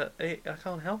ridiculous, but I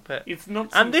can't help it. It's not.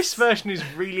 And this version is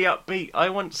really upbeat. I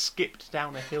once skipped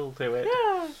down a hill to it.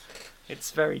 Yeah. It's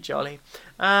very jolly.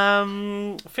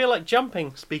 Feel Like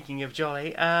Jumping, speaking of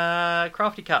jolly.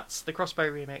 Crafty Cuts, the Crossbow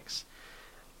remix.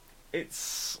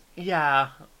 It's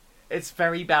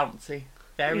very bouncy.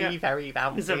 Very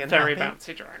bouncy. It's a very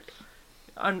bouncy track.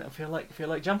 I feel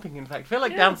like jumping, in fact. Feel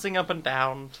like dancing up and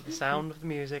down to the sound of the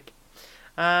music.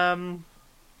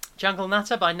 Jungle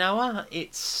Nutter by Noah.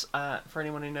 It's, for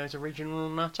anyone who knows Original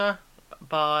Nutter,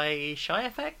 by Shy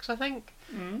FX, I think.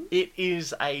 Mm. It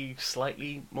is a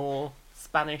slightly more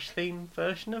Spanish-themed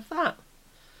version of that.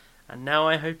 And now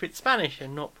I hope it's Spanish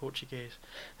and not Portuguese.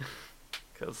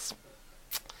 Because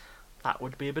that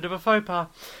would be a bit of a faux pas.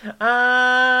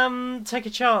 Take a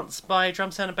Chance by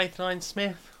Drum Sound and Bassline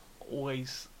Smith.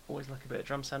 Always like a bit of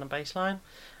drum sound and bassline.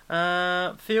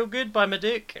 Feel Good by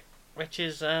Maduke, which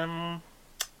is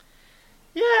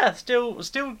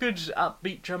still good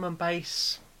upbeat drum and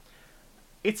bass.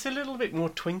 It's a little bit more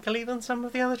twinkly than some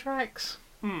of the other tracks.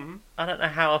 I don't know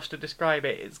how else to describe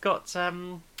it. It's got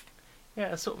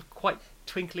a sort of quite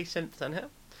twinkly synth in it.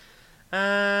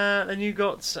 Then you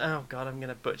got, oh god, I'm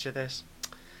gonna butcher this.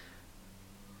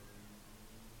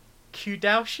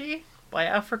 Kudaushi by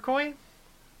Alfrakoi.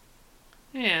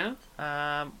 Yeah.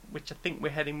 Which I think we're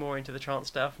heading more into the trance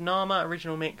stuff. Nama,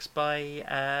 original mix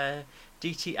by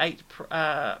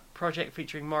DT8 project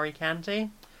featuring Mori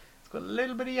Kanti. It's got a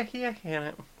little bit of yucky yucky in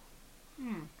it.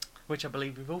 Which I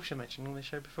believe we've also mentioned on the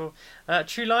show before.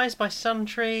 True Lies by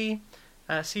Suntree.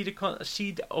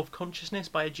 Seed of Consciousness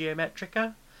by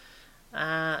Geometrica.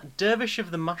 Dervish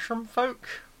of the Mushroom Folk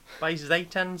by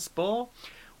Zaytan Spore,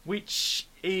 which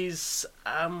is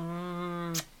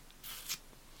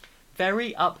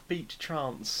very upbeat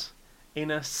trance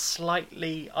in a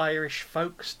slightly Irish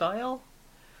folk style,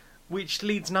 which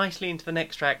leads nicely into the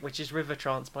next track, which is River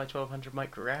Trance by 1200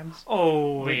 Micrograms.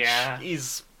 Oh, which yeah.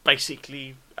 is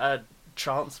basically a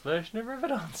trance version of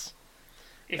Riverdance.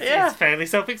 It's fairly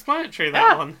self-explanatory,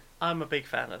 that one. I'm a big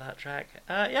fan of that track.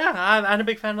 I'm a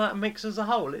big fan of that mix as a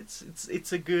whole.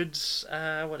 It's a good,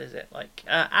 what is it, like,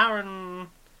 about an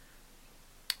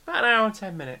hour and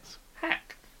 10 minutes.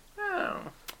 Heck.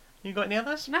 Oh. You got any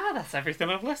others? No, that's everything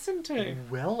I've listened to.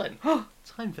 Well then,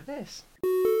 time for this.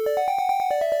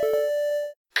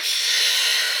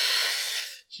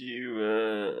 Do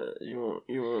you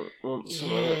want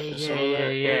some of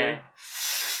that? Yeah.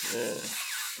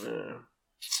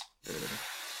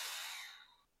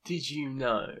 Did you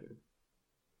know?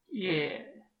 Yeah.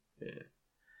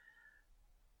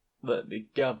 That the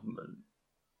government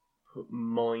put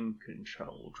mind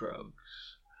control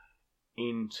drugs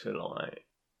into, like,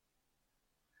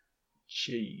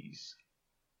 cheese.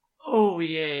 Oh,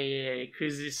 yeah,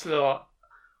 because it's like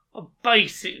a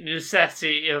basic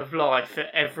necessity of life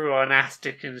that everyone has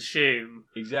to consume.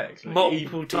 Exactly.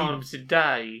 Multiple times a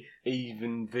day.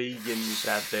 Even vegans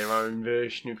have their own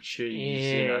version of cheese,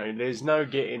 Yeah. you know. There's no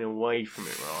getting away from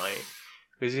it, right?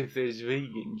 Because if there's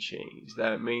vegan cheese,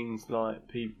 that means, like,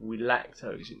 people with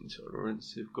lactose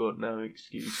intolerance have got no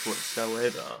excuse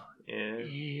whatsoever, yeah?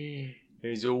 Yeah.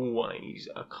 There's always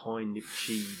a kind of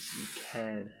cheese you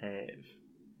can have.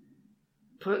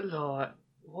 But, like,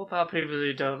 what about people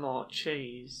who don't like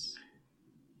cheese?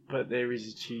 But there is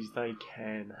a cheese they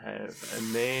can have,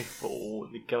 and therefore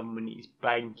the government is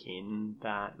banking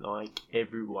that, like,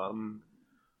 everyone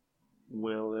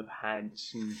will have had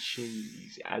some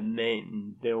cheese, and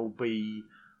then they'll be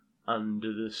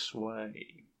under the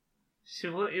sway.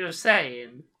 So what you're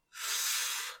saying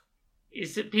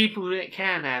is that people that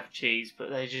can have cheese, but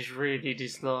they just really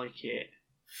dislike it,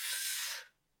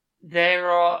 there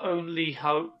are only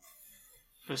hope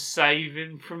for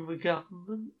saving from the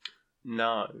government?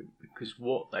 No, because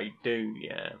what they do,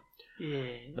 Yeah.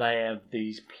 they have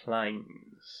these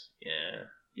planes, Yeah.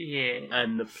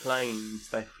 and the planes,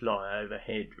 they fly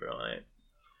overhead, right?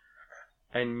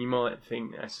 And you might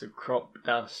think that's a crop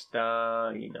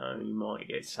duster, you know, you might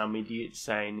get some idiot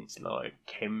saying it's like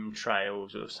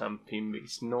chemtrails or something, but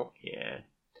it's not,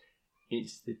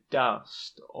 It's the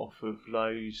dust off of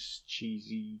those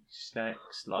cheesy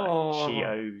snacks like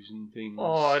Cheetos and things.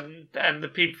 Oh, and the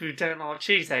people who don't like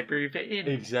cheese, they breathe it in.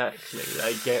 Exactly,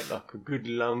 they get like a good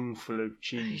lungful of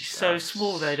cheese. It's so dust.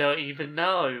 small they don't even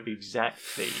know.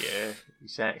 Exactly,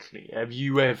 exactly. Have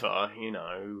you ever,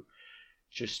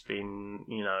 just been,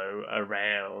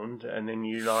 around, and then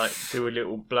you like do a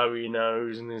little blow your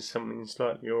nose and there's something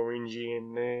slightly orangey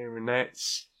in there, and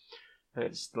that's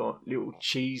like little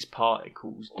cheese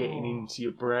particles getting into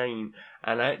your brain,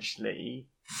 and actually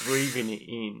breathing it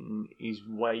in is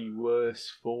way worse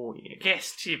for you.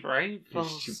 Gets to your brain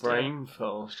faster. Gets to your brain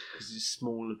faster because it's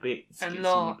smaller bits. And gets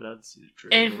like, in your blood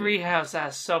stream. every house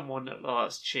has someone that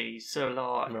likes cheese, so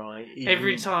like, right,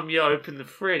 every time you open the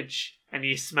fridge and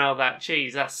you smell that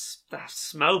cheese, that's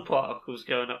smell particles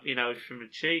going up your nose from the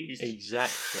cheese.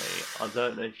 Exactly. I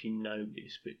don't know if you know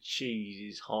this, but cheese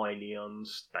is highly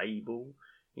unstable.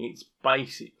 It's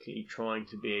basically trying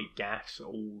to be a gas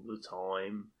all the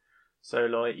time. So,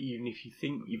 like, even if you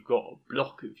think you've got a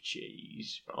block of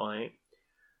cheese, right,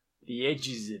 the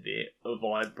edges of it are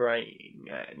vibrating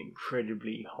at an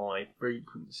incredibly high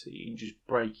frequency and just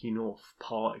breaking off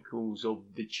particles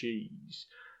of the cheese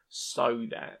so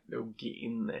that they'll get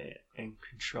in there and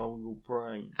control your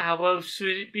brain. How else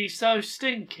would it be so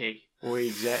stinky? Well,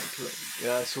 exactly.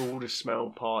 That's all the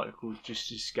smell particles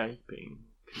just escaping.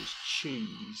 Because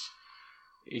cheese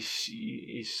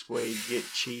is where you get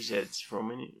cheese heads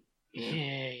from, isn't it?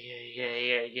 Yeah.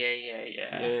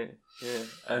 Yeah.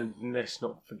 And let's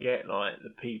not forget, like, the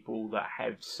people that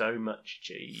have so much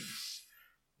cheese,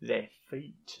 their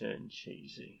feet turn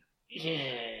cheesy.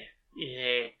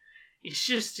 Yeah. It's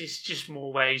just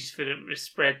more ways for them to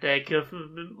spread their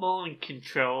government mind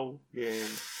control. Yeah.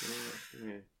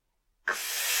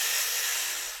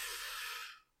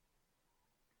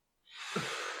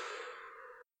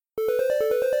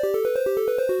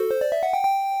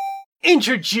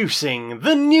 Introducing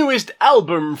the newest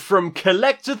album from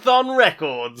Collectathon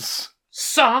Records.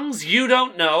 Songs you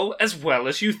don't know as well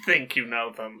as you think you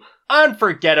know them.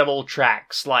 Unforgettable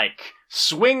tracks like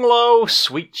Swing Low,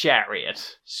 Sweet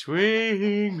Chariot.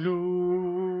 Swing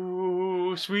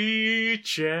low, sweet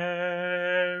chariot,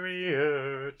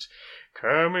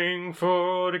 coming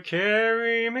for to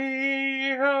carry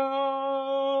me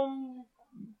home.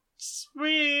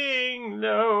 Swing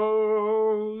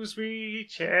low, sweet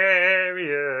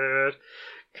chariot,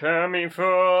 coming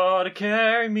for to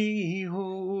carry me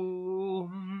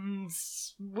home.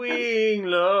 Swing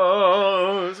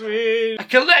low, sweet... A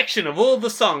collection of all the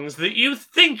songs that you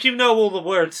think you know all the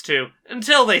words to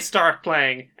until they start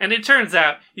playing, and it turns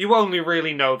out you only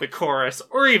really know the chorus,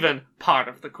 or even part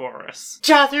of the chorus.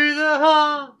 Shot through the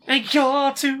heart, And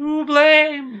you're to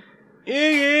blame.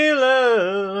 you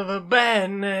love a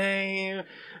bad name.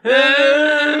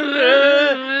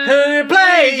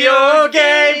 Play your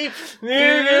game.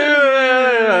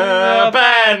 A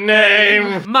bad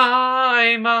name.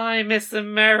 My Miss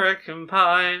American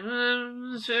Pie.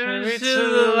 To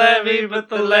the levee, but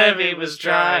the levee was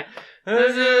dry.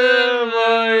 Some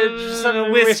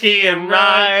whiskey and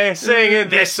rye, singing,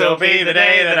 "This'll be the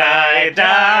day that I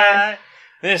die.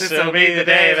 This'll be the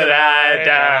day that I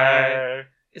die."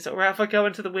 Is it alright if I go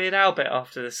into the Weird Al bit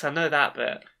after this? I know that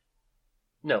bit.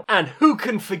 No. And who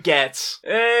can forget?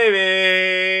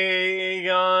 Baby,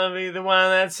 gonna be the one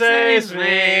that saves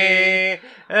me.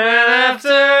 And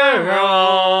after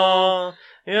all,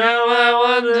 you're my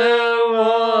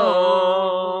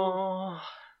wonderwall.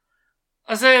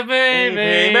 I said,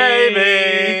 baby,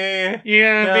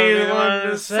 you're gonna be the one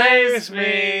that saves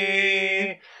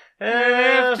me. And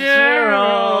after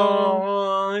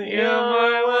all, you're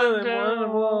my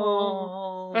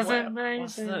wonderwall. I said,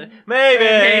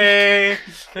 Maybe.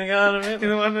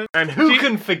 And who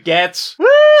can forget?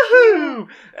 Woohoo!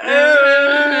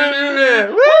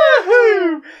 Woohoo!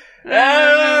 Woohoo!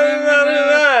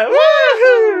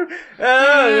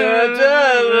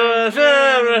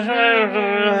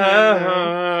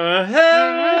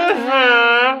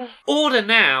 Order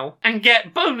now and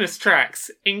get bonus tracks,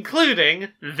 including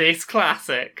this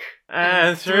classic.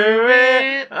 And through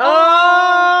it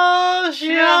all,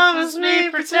 she offers me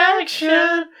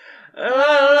protection,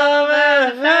 love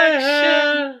and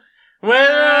affection,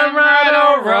 whether I'm right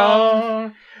or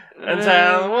wrong, and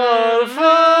tell what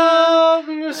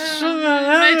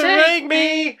they take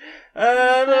me, and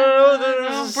I know that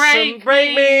it'll break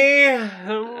me.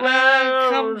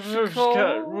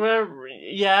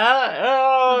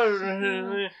 Yeah,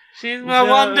 She's my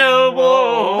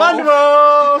wonderwall.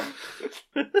 Wonderful.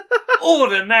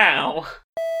 Order now.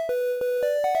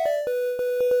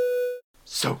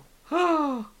 So,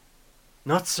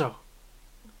 not so.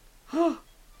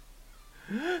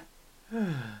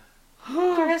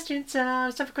 Question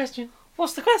time. Time for question.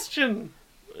 What's the question?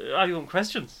 Oh, you want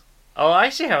questions? Oh, I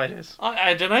see how it is.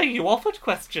 I don't know. You offered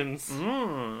questions. Becky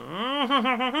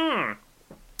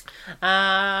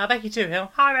Toohill.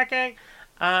 Hi, Becky.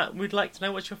 We'd like to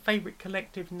know what's your favourite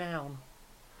collective noun.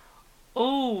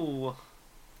 Ooh.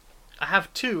 I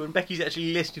have two, and Becky's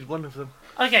actually listed one of them.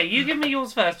 Okay, you give me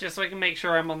yours first, just so I can make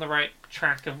sure I'm on the right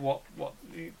track of what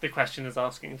the question is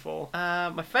asking for.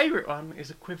 My favourite one is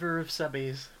a quiver of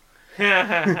subbies.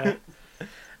 The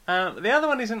other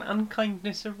one is an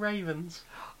unkindness of ravens.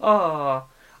 Oh,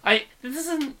 this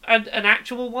isn't an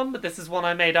actual one, but this is one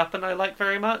I made up and I like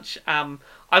very much.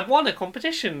 I won a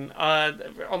competition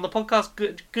on the podcast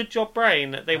Good Job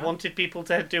Brain. They wanted people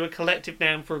to do a collective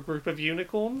noun for a group of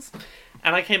unicorns,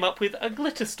 and I came up with a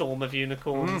glitter storm of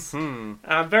unicorns. Mm-hmm.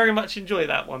 I very much enjoy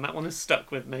that one. That one has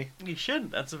stuck with me. You should.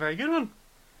 That's a very good one.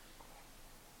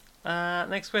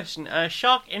 Next question.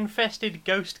 Shark-infested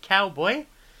ghost cowboy.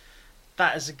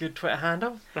 That is a good Twitter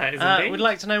handle. That is indeed. We'd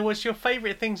like to know what's your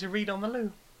favourite thing to read on the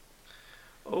loo.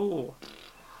 Oh.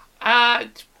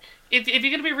 If you're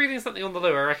going to be reading something on the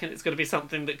loo, I reckon it's going to be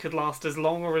something that could last as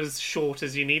long or as short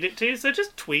as you need it to. So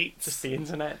just tweets. Just the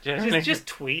internet, generally. Just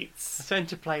tweets. I tend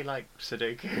to play like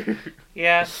Sudoku.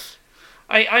 Yeah.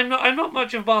 I'm not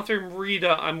much of a bathroom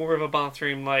reader. I'm more of a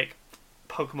bathroom like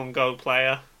Pokemon Go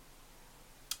player.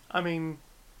 I mean,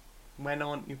 when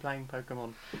aren't you playing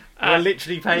Pokemon? You're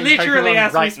literally playing literally Pokemon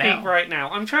as right we speak now. right now.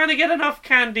 I'm trying to get enough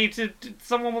candy to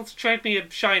someone wants to trade me a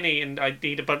shiny, and I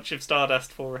need a bunch of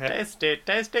Stardust for it.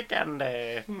 Taste it,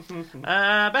 candy.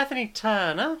 Bethany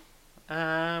Turner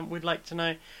would like to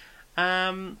know,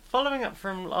 following up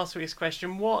from last week's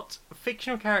question, what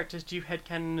fictional characters do you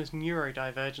headcanon as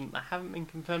neurodivergent that haven't been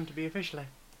confirmed to be officially?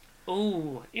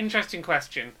 Ooh, interesting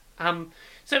question.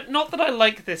 So not that I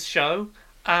like this show.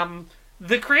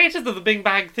 The creators of the Big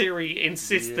Bang Theory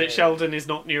insist that Sheldon is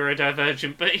not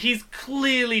neurodivergent, but he's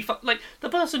clearly the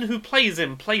person who plays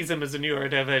him as a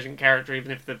neurodivergent character,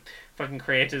 even if the fucking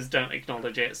creators don't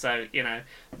acknowledge it. So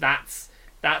that's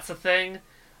a thing.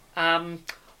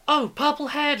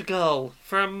 Purple-haired girl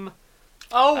from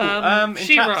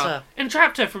She-Ra.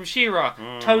 Entrapta from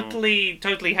She-Ra. Totally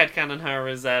headcanon her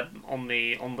as on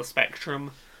the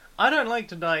spectrum. I don't like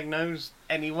to diagnose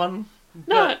anyone. No.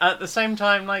 But at the same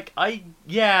time, I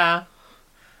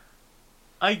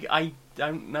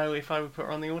don't know if I would put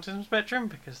her on the autism spectrum,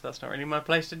 because that's not really my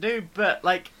place to do, but,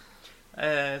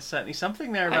 certainly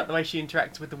something there about the way she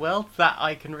interacts with the world that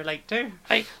I can relate to.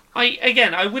 I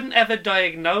wouldn't ever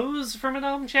diagnose from an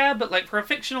armchair, but, for a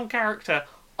fictional character,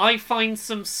 I find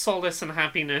some solace and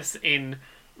happiness in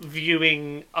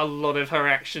viewing a lot of her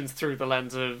actions through the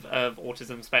lens of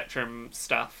autism spectrum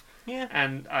stuff. Yeah.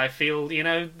 And I feel,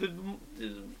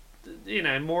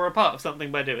 more a part of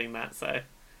something by doing that, so.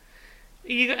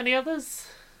 You got any others?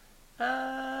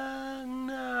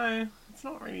 No. It's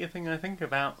not really a thing I think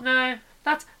about. No.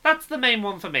 That's the main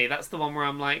one for me. That's the one where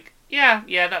I'm like, yeah,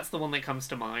 that's the one that comes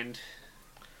to mind.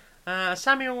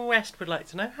 Samuel West would like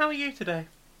to know, how are you today?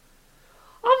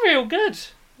 I'm real good.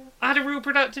 I had a real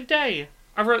productive day.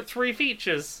 I wrote 3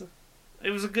 features. It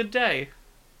was a good day.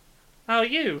 How are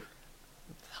you?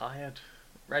 Tired.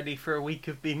 Ready for a week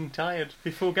of being tired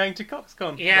before going to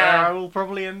CoxCon. Yeah. Where I will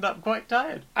probably end up quite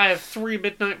tired. I have 3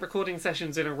 midnight recording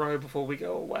sessions in a row before we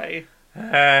go away.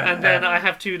 And then I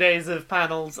have 2 days of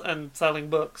panels and selling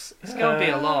books. It's going to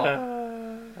be a lot.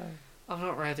 I'm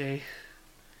not ready.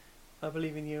 I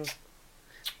believe in you.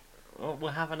 Well,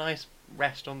 we'll have a nice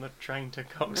rest on the train to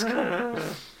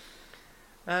CoxCon.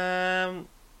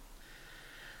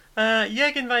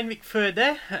 Jürgen Weinvik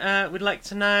Furde would like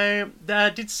to know,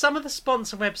 did some of the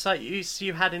sponsor websites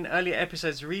you had in earlier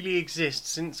episodes really exist,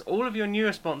 since all of your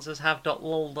newer sponsors have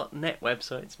 .lol.net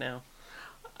websites now?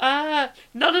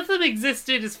 None of them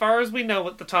existed as far as we know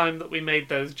at the time that we made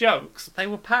those jokes. They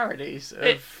were parodies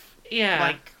of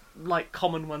like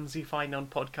common ones you find on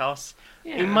podcasts.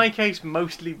 Yeah. In my case,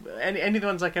 mostly any of the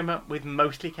ones I came up with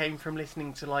mostly came from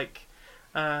listening to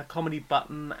Comedy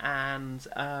Button and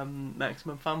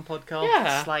Maximum Fun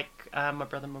podcasts, My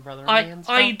Brother and Me and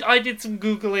stuff. I did some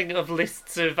Googling of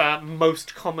lists of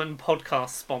most common podcast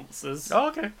sponsors. Oh,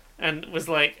 okay. And was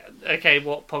like, okay,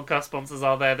 what podcast sponsors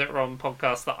are there that are on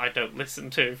podcasts that I don't listen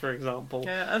to, for example?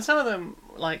 Yeah, and some of them,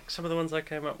 some of the ones I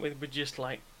came up with were just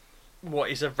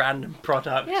what is a random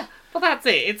product? Yeah, well that's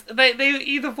it. They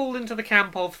either fall into the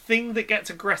camp of thing that gets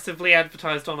aggressively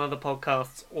advertised on other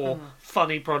podcasts or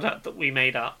funny product that we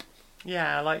made up.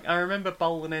 Yeah, I remember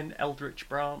Bolin and Eldritch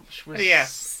Branch was...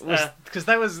 Yes. Because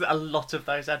there was a lot of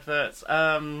those adverts.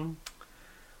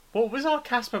 What was our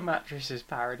Casper Mattresses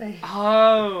parody?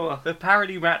 Oh! The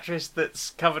parody mattress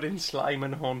that's covered in slime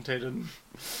and haunted and...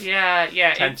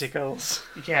 Yeah. Tentacles.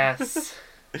 Yes.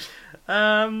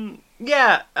 The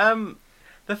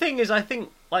thing is, I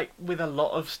think, with a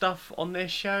lot of stuff on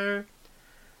this show,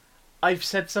 I've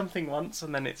said something once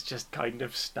and then it's just kind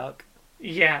of stuck.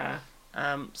 Yeah.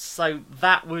 So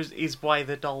that is why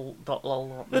the .lol.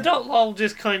 The .lol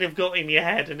just kind of got in your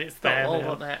head and it's there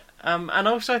now. And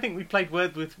also I think we played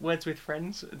Words with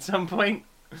Friends at some point.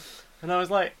 And I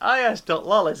was like, oh yes,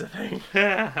 .lol is a thing.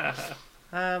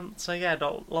 So yeah,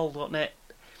 .lol.net.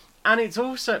 And it's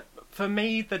also... For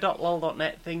me, the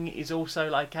 .lol.net thing is also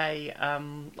like a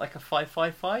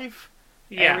 555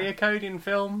 area code in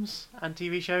films and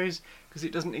TV shows, because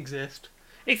it doesn't exist.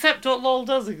 Except .lol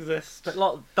does exist. But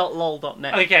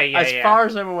 .lol.net. Okay, yeah, As far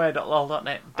as I'm aware,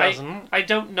 .lol.net doesn't. I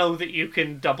don't know that you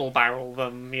can double barrel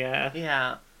them, yeah.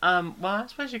 Yeah. Well, I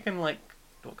suppose you can,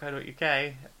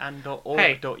 .co.uk and .org.uk.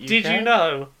 Hey, did you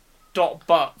know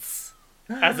 .butts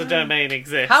as a domain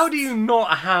exists. How do you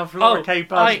not have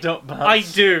laurabuzz.buzz? I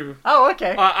do. Oh,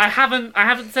 okay. I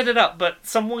haven't set it up, but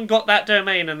someone got that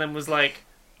domain and then was like,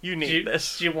 you need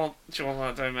this. Do you want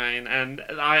that domain? And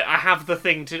I have the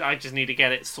thing to. I just need to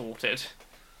get it sorted.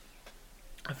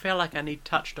 I feel like I need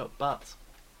touch.buzz.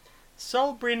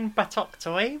 Solbrin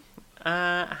Batoktoi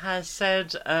has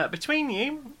said, between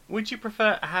you, would you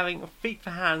prefer having feet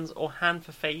for hands or hand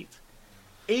for feet?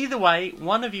 Either way,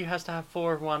 one of you has to have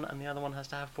 4 of one and the other one has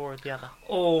to have 4 of the other.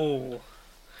 Oh.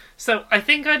 So I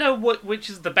think I know which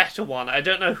is the better one. I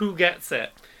don't know who gets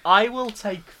it. I will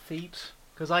take feet,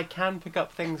 because I can pick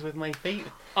up things with my feet.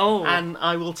 Oh. And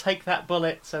I will take that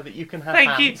bullet so that you can have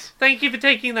Thank hands. you. Thank you for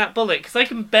taking that bullet, because I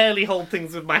can barely hold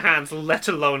things with my hands, let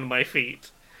alone my feet.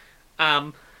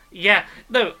 Yeah,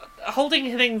 no,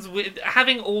 holding things with...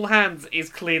 Having all hands is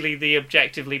clearly the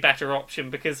objectively better option,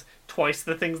 because twice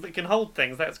the things that can hold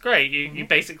things, that's great. You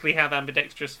basically have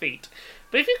ambidextrous feet.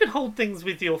 But if you can hold things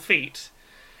with your feet,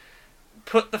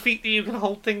 put the feet that you can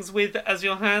hold things with as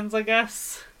your hands, I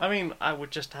guess. I mean, I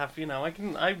would just have,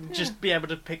 I'd just be able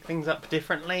to pick things up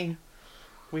differently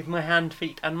with my hand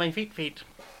feet and my feet.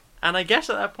 And I guess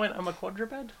at that point I'm a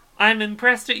quadruped. I'm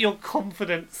impressed at your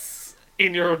confidence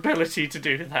in your ability to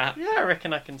do that. Yeah, I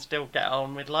reckon I can still get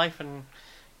on with life and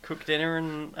cook dinner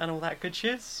and all that good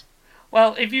shiz.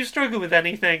 Well, if you struggle with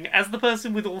anything, as the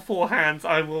person with all 4 hands,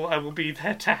 I will be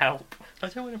there to help. I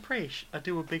do an appreciate. I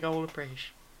do a big ol'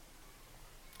 appreciate.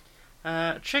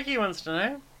 Tricky wants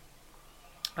to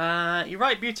know. You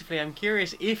write beautifully. I'm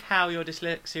curious how your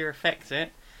dyslexia affects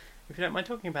it. If you don't mind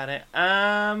talking about it.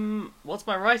 What's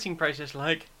my writing process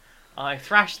like? I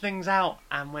thrash things out,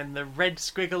 and when the red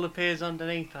squiggle appears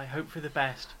underneath, I hope for the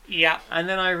best. Yeah. And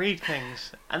then I read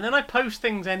things. And then I post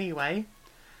things anyway.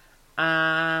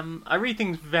 I read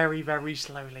things very, very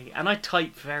slowly. And I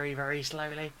type very, very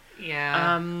slowly.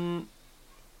 Yeah. And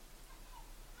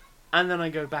then I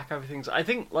go back over things. I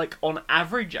think, on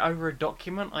average, over a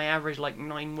document, I average,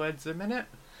 9 words a minute.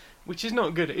 Which is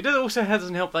not good. It also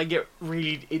doesn't help that I get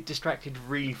distracted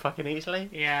really fucking easily.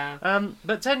 Yeah.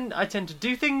 But then I tend to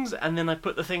do things, and then I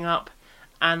put the thing up,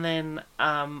 and then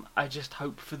I just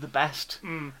hope for the best.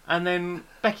 And then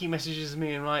Becky messages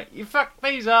me and you fucked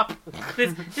these up.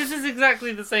 This is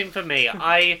exactly the same for me.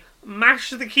 I mash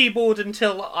the keyboard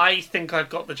until I think I've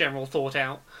got the general thought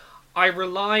out. I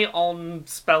rely on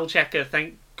spell checker,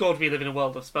 thank God we live in a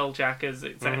world of spell checkers,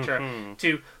 etc.,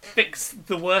 to fix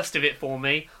the worst of it for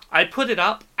me. I put it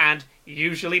up, and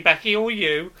usually Becky or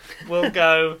you will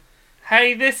go,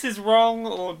 hey, this is wrong,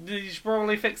 or you should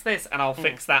probably fix this, and I'll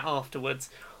fix that afterwards.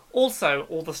 Also,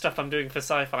 all the stuff I'm doing for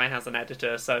Sci-Fi has an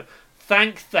editor, so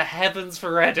thank the heavens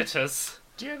for editors.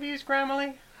 Do you ever use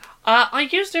Grammarly? I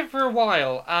used it for a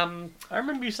while. I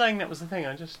remember you saying that was the thing,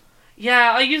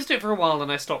 Yeah, I used it for a while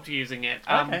and I stopped using it.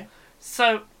 Okay.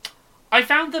 So, I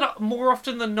found that more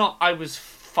often than not I was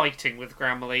fighting with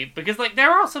Grammarly, because there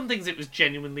are some things it was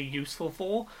genuinely useful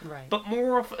for, right. But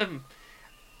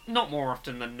not more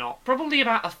often than not, probably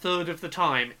about a third of the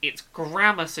time, its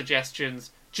grammar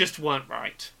suggestions just weren't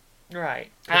right.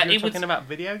 Right. You're talking about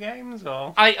video games,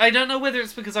 or? I don't know whether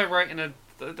it's because I write in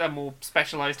a more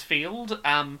specialised field,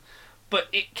 but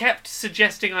it kept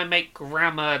suggesting I make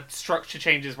grammar structure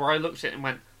changes where I looked at it and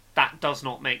went, that does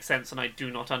not make sense and I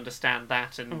do not understand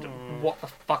that, and what the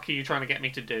fuck are you trying to get me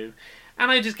to do? And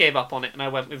I just gave up on it and I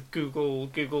went with Google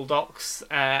Docs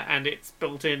and its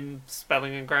built-in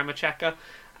spelling and grammar checker,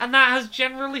 and that has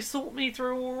generally sorted me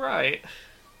through alright.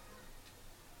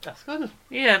 That's good.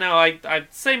 Yeah, no, I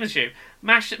same as you.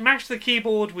 Mash the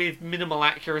keyboard with minimal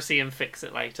accuracy and fix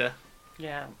it later.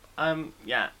 Yeah.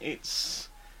 It's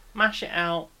mash it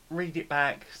out, read it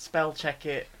back, spell check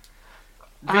it,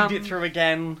 read it through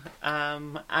again,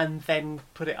 and then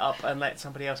put it up and let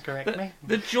somebody else correct me.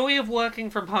 The joy of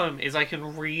working from home is I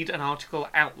can read an article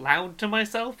out loud to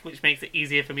myself, which makes it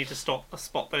easier for me to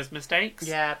spot those mistakes.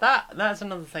 Yeah, that's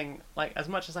another thing. As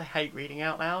much as I hate reading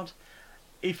out loud,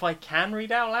 if I can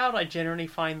read out loud, I generally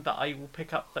find that I will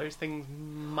pick up those things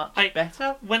much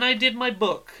better. When I did my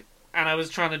book, and I was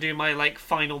trying to do my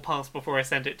final pass before I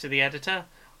sent it to the editor,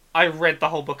 I read the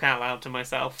whole book out loud to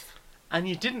myself. And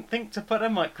you didn't think to put a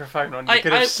microphone on. You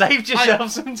could have saved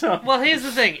yourself some time. Well, here's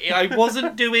the thing. I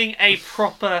wasn't doing a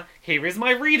proper, here is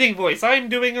my reading voice, I'm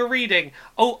doing a reading.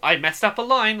 Oh, I messed up a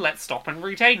line, let's stop and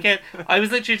retake it. I was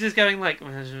literally just going oh,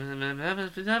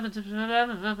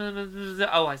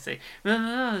 I see.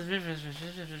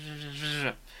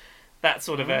 That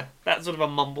sort of a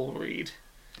mumble read.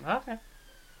 Okay.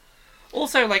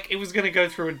 Also, it was going to go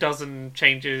through a dozen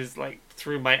changes,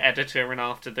 through my editor and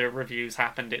after the reviews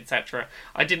happened, etc.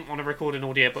 I didn't want to record an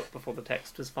audiobook before the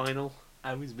text was final.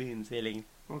 I was being silly.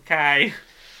 Okay.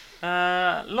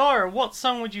 Laura, what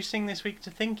song would you sing this week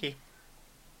to Thinky?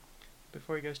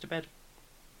 Before he goes to bed.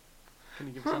 Can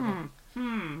you give us something?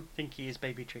 Thinky is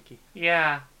Baby Tricky.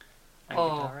 Yeah. And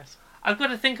guitarist. I've got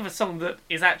to think of a song that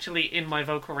is actually in my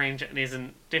vocal range and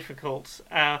isn't difficult.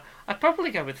 I'd probably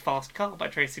go with Fast Car by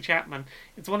Tracy Chapman.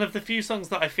 It's one of the few songs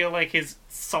that I feel like is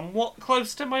somewhat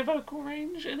close to my vocal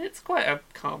range, and it's quite a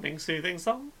calming, soothing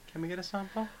song. Can we get a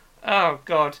sample? Oh,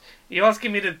 God. You're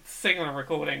asking me to sing on a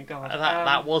recording, God.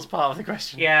 That was part of the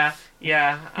question. Yeah.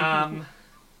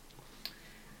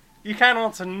 You can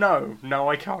answer no.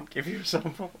 No, I can't give you a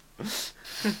sample.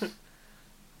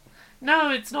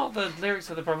 No, it's not the lyrics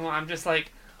of the problem. I'm just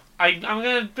like, I'm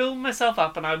going to build myself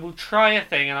up and I will try a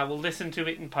thing and I will listen to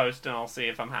it in post and I'll see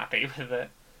if I'm happy with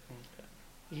it. Okay.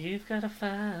 You've got a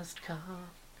fast car.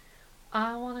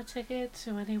 I want a ticket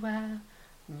to anywhere.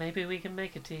 Maybe we can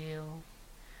make a deal.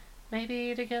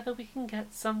 Maybe together we can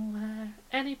get somewhere.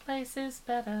 Any place is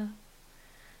better.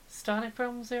 Starting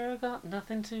from zero, got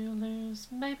nothing to lose.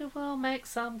 Maybe we'll make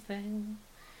something.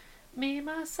 Me,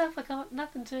 myself, I got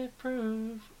nothing to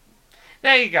prove.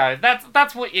 There you go.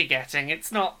 That's what you're getting.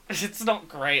 It's not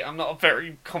great. I'm not a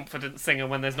very confident singer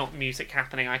when there's not music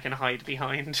happening I can hide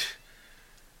behind.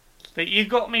 But you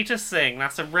got me to sing.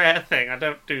 That's a rare thing. I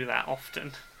don't do that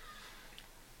often.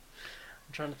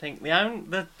 I'm trying to think.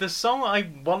 The song I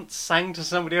once sang to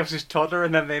somebody else's toddler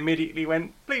and then they immediately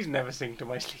went, "Please never sing to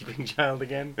my sleeping child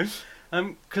again."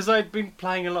 Because I'd been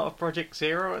playing a lot of Project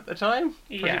Zero at the time.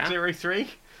 Project Zero 3.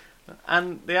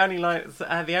 And the only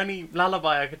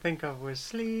lullaby I could think of was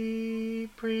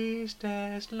 "Sleep,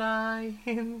 priestess, lie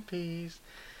in peace.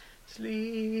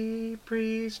 Sleep,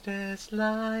 priestess,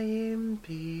 lie in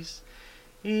peace.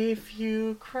 If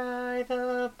you cry,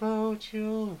 the boat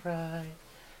you'll ride.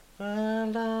 The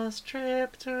last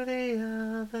trip to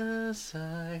the other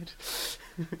side."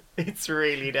 It's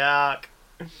really dark.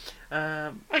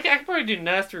 I could probably do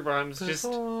nursery rhymes.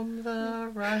 Perform the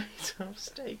rite of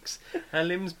stakes. Her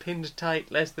limbs pinned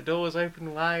tight, lest the doors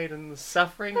open wide, and the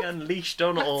suffering unleashed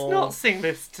on all. Let's not sing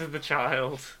this to the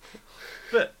child.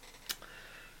 But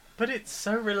it's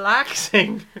so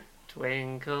relaxing.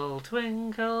 Twinkle,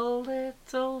 twinkle,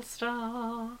 little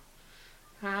star,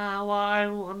 how I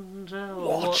wonder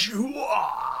what you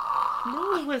are.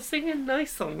 No, we're singing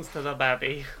nice songs to the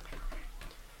baby.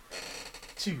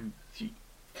 2, 3.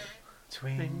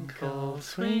 Twinkle,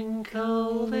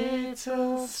 twinkle,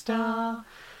 little star,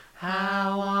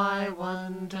 how I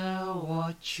wonder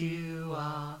what you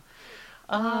are.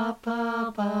 Up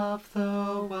above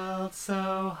the world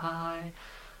so high,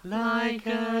 like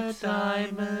a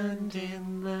diamond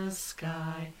in the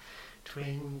sky.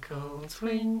 Twinkle,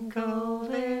 twinkle,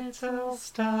 little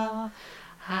star,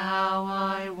 how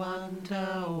I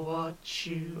wonder what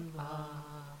you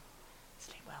are.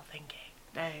 Sleep well, thinking.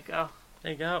 There you go.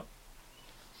 There you go.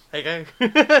 There you go.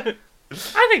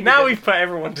 I think now we've put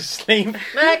everyone to sleep.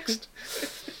 Next.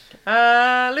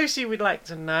 Lucy would like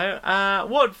to know,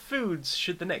 what foods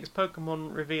should the next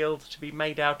Pokemon revealed to be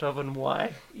made out of and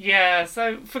why? Yeah,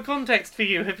 so for context for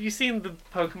you, have you seen the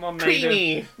Pokemon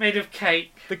made of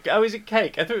cake? Is it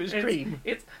cake? I thought it was cream.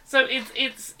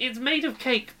 It's made of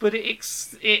cake, but it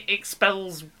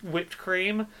expels whipped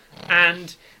cream,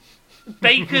 and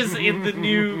bakers in the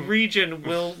new region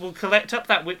will collect up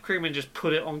that whipped cream and just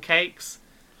put it on cakes.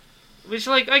 Which,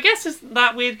 I guess isn't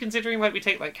that weird considering, we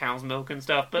take, cow's milk and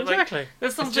stuff. But, exactly.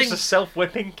 There's something... It's just a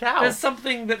self-whipping cow. There's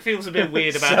something that feels a bit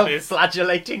weird about this.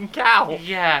 Self-flagellating cow.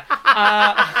 Yeah.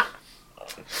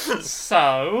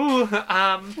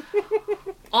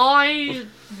 I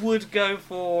would go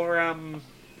for,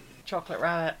 Chocolate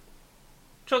rabbit.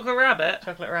 Chocolate rabbit?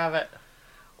 Chocolate rabbit.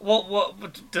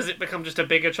 What does it become just a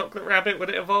bigger chocolate rabbit when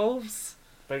it evolves?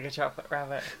 Bigger chocolate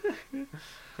rabbit.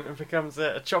 It becomes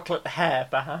a chocolate hare,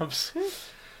 perhaps.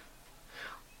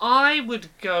 I would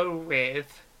go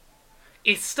with...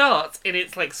 It starts in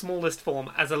its, smallest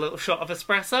form as a little shot of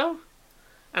espresso,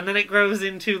 and then it grows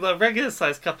into the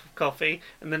regular-sized cup of coffee,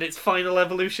 and then its final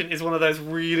evolution is one of those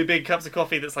really big cups of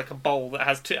coffee that's like a bowl that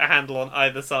has a handle on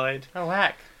either side. Oh,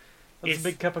 heck. That's a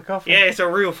big cup of coffee. Yeah, it's a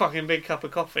real fucking big cup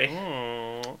of coffee.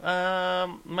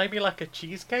 Maybe like a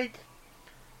cheesecake?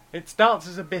 It starts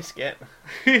as a biscuit,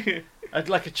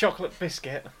 like a chocolate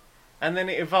biscuit, and then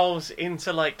it evolves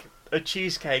into a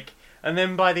cheesecake, and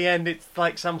then by the end it's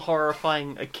like some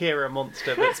horrifying Akira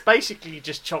monster that's basically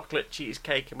just chocolate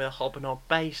cheesecake with a hobnob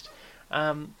base,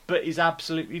 but is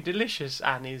absolutely delicious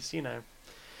and is,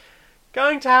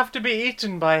 going to have to be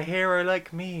eaten by a hero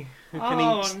like me who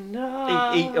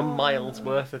can eat a mile's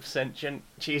worth of sentient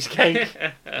cheesecake.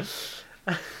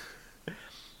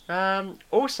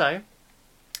 Also,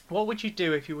 What would you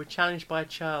do if you were challenged by a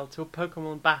child to a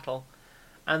Pokemon battle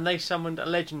and they summoned a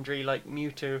legendary like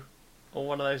Mewtwo or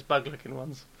one of those bug-looking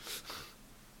ones?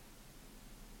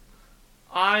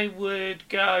 I would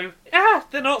go, yeah,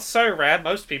 they're not so rare.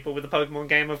 Most people with a Pokemon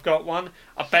game have got one.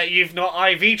 I bet you've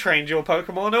not IV trained your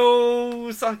Pokemon.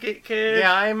 Oh, suck it, kid.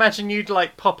 Yeah, I imagine you'd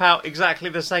like pop out exactly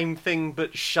the same thing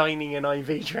but shiny and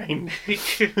IV trained.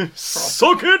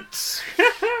 Suck it!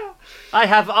 I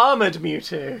have armoured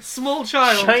Mewtwo. Small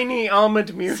child. Shiny armoured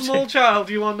Mewtwo. Small child,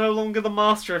 you are no longer the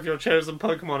master of your chosen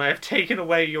Pokemon. I have taken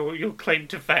away your claim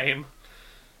to fame.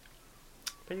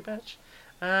 Pretty much.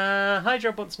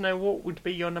 Hydra wants to know what would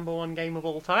be your number one game of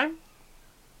all time?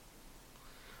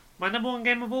 My number one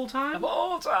game of all time? Of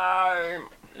all time!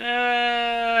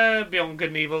 Beyond Good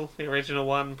and Evil, the original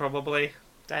one, probably.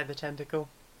 Day of the Tentacle.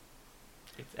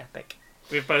 It's epic.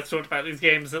 We've both talked about these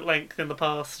games at length in the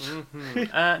past.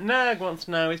 Mm-hmm. Nerg wants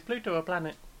to know, is Pluto a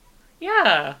planet?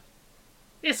 Yeah.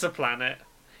 It's a planet.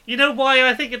 You know why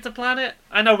I think it's a planet?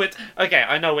 I know it's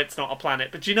not a planet,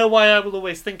 but do you know why I will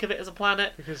always think of it as a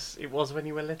planet? Because it was when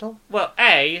you were little? Well,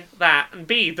 A, that, and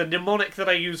B, the mnemonic that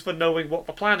I use for knowing what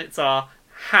the planets are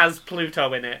has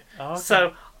Pluto in it. Oh, okay.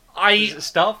 So, Does it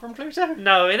start from Pluto?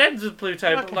 No, it ends with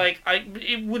Pluto, Okay. but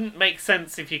it wouldn't make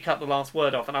sense if you cut the last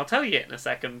word off, and I'll tell you it in a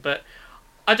second, but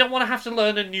I don't want to have to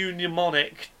learn a new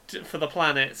mnemonic for the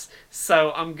planets,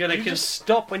 so I'm gonna... You just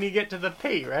stop when you get to the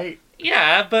P, right?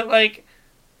 Yeah, but like...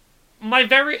 My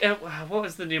very... what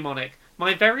was the mnemonic?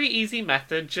 My very easy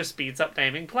method just speeds up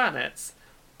naming planets.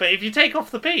 But if you take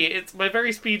off the P, it's my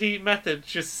very speedy method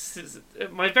just...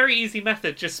 My very easy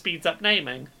method just speeds up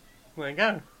naming. There you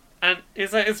go. And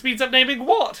it speeds up naming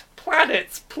what?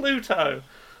 Planets! Pluto!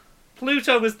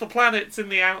 Pluto is the planets in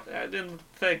the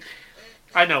thing.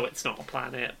 I know it's not a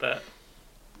planet, but...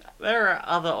 There are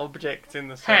other objects in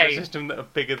the solar system that are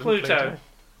bigger than Pluto.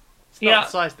 It's not the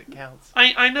size that counts.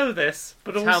 I know this,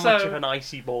 but it's also... how much of an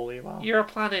icy ball you are. You're a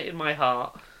planet in my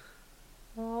heart.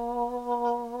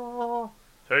 Oh.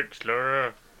 Thanks,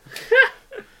 Laura.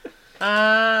 Oh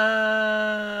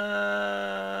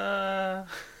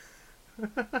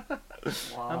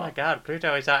my god,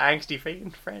 Pluto is our angsty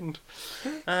friend.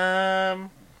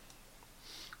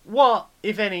 What,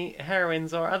 if any,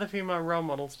 heroines or other female role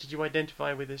models did you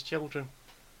identify with as children?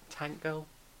 Tank Girl?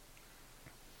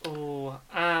 Oh,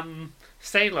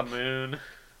 Sailor Moon.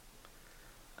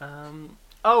 I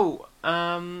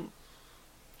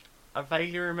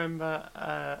vaguely remember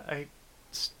a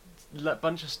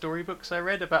bunch of storybooks I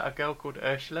read about a girl called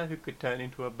Ursula who could turn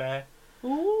into a bear.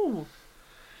 Ooh.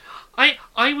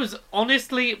 I was,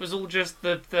 honestly, it was all just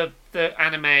the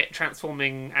anime,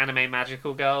 transforming anime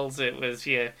magical girls. It was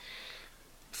your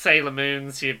Sailor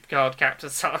Moons, your Cardcaptor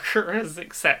Sakuras,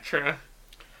 etc.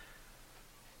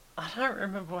 I don't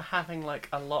remember having, like,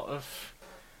 a lot of,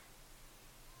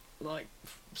 like,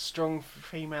 strong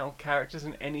female characters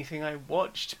in anything I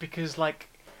watched, because, like,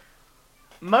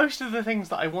 most of the things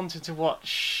that I wanted to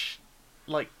watch,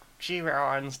 like,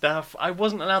 She-Ra and stuff, I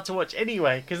wasn't allowed to watch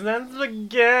anyway, because that's the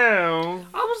girl.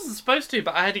 I wasn't supposed to,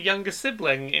 but I had a younger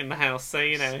sibling in the house, so,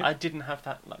 you know. I didn't have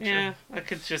that luxury. Yeah, I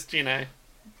could just, you know,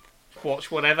 watch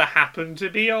whatever happened to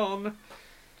be on.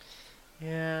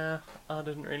 Yeah, I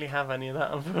didn't really have any of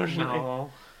that, unfortunately.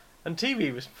 No. And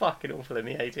TV was fucking awful in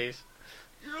the 80s.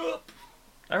 Yup.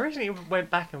 I recently went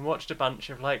back and watched a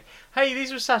bunch of, like, hey,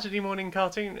 these were Saturday morning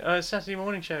Saturday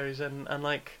morning shows and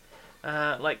like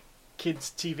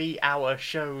kids' TV hour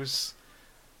shows,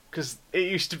 because it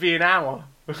used to be an hour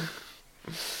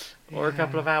or a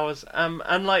couple of hours.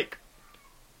 And like,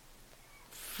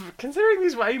 considering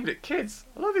these were aimed at kids,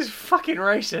 a lot of these are fucking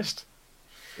racist.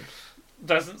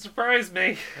 Doesn't surprise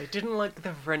me. I didn't like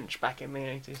the French back in the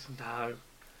 80s. No.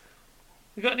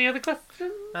 You got any other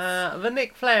questions? The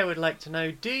Nick Flair would like to know,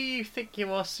 do you think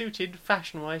you are suited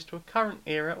fashion-wise to a current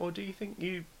era, or do you think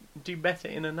you do better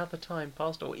in another time,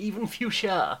 past, or even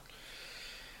future?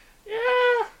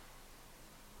 Yeah.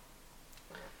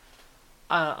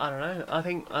 I don't know. I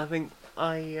think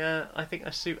I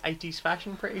suit 80s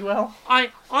fashion pretty well.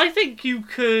 I think you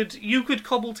could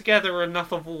cobble together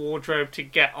enough of a wardrobe to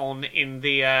get on in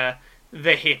the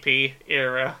hippie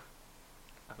era.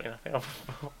 I mean, I think I'm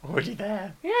already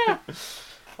there. Yeah.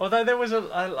 Although there was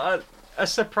a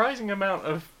surprising amount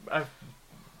of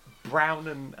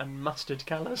brown and mustard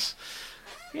colours.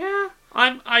 Yeah.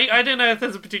 I don't know if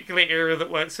there's a particular era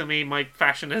that works for me. My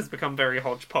fashion has become very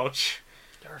hodgepodge.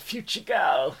 You're a future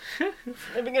girl,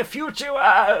 living a future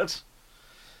world.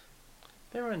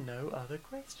 There are no other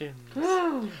questions.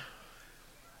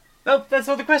 Nope, that's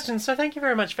all the questions. So thank you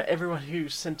very much for everyone who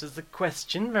sent us the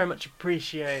question. Very much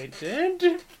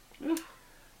appreciated.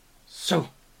 So,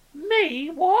 Me?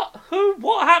 What? Who?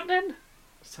 What happening?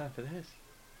 It's time for this.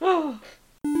 Oh,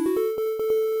 Do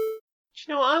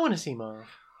you know what I want to see more of?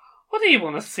 what do you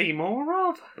want to see more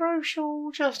of?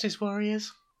 Social justice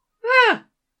warriors. Ah,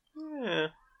 Yeah.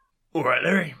 All right,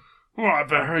 Larry. All right,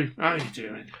 Barry, how you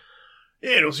doing?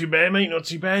 Yeah, not too bad, mate. Not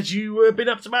too bad. You been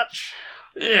up to much?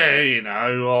 Yeah,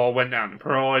 I went down to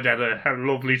Pride, had a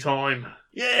lovely time.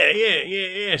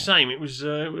 Yeah. Same. It was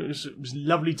a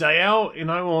lovely day out.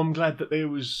 I'm glad that there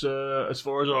was, as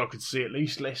far as I could see, at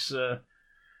least less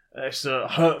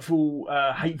hurtful,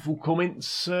 hateful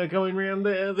comments going around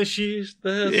there this year.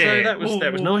 So that was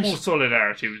nice. More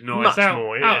solidarity was nice. Much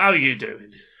more, yeah. How are you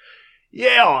doing?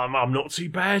 Yeah, I'm not too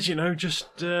bad.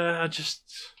 Just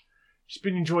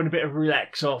been enjoying a bit of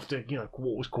relax after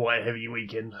what was quite a heavy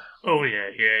weekend. Oh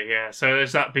yeah. So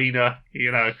has that been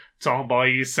time by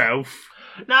yourself?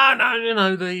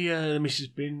 No. The missus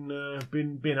been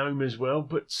home as well,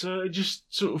 but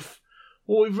just sort of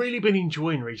what we've really been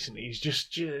enjoying recently is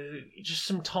just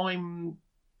some time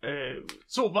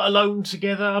sort of alone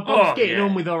together, both getting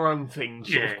on with our own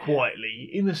things, sort of quietly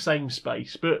in the same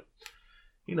space, but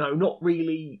not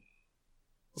really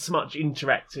so much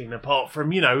interacting apart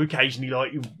from occasionally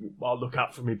like I'll look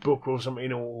up from my book or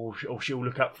something, or she'll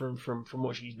look up from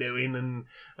what she's doing, and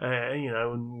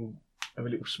and have a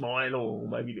little smile or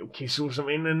maybe a little kiss or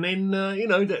something, and then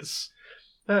that's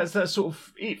sort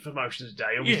of it for most of the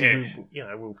day. Obviously,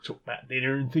 we'll talk about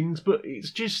dinner and things, but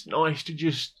it's just nice to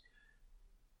just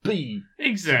be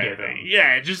exactly together.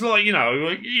 Yeah, just like you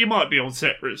might be on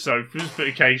separate sofas, but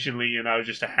occasionally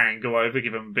just a hand go over,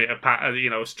 give them a bit of pat,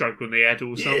 a stroke on the head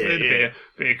or something, a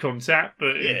bit of contact,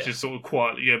 but just sort of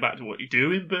quietly go back to what you're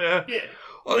doing. But I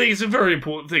think it's a very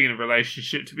important thing in a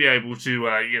relationship to be able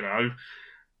to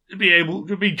be able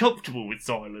to be comfortable with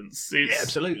silence.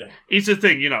 Absolutely. It's a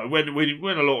thing, when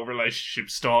a lot of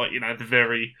relationships start, they're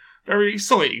very, very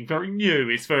exciting, very new.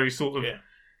 It's very sort of.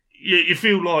 You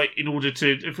feel like in order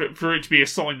for it to be a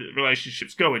sign that the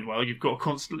relationship's going well, you've got to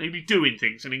constantly be doing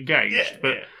things and engaged.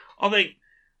 I think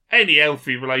any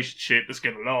healthy relationship that's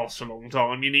going to last a long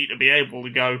time, you need to be able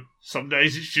to go, some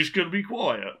days it's just going to be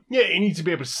quiet. Yeah, you need to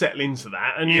be able to settle into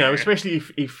that. And, especially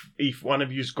if one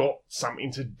of you's got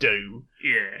something to do,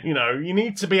 you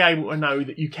need to be able to know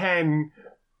that you can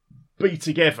be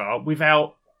together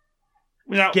without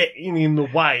getting in the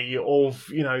way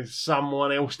of,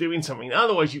 someone else doing something.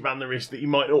 Otherwise, you run the risk that you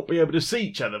might not be able to see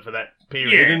each other for that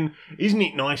period. Yeah. And isn't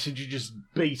it nice to just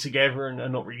be together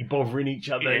and not really bothering each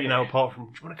other, apart from,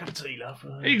 do you want a cup of tea, love?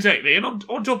 Exactly. And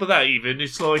on top of that, even,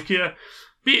 it's like,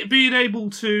 being able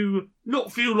to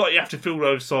not feel like you have to fill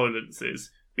those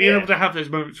silences. Being able to have those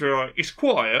moments where like, it's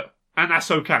quiet, and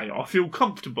that's okay. I feel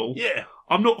comfortable. Yeah.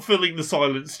 I'm not filling the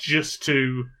silence just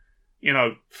to...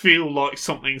 feel like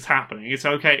something's happening. It's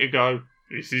okay to go,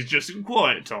 this is just in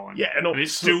quiet time. Yeah, and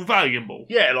it's still valuable.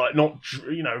 Yeah, like not,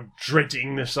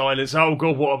 dreading the silence. Oh,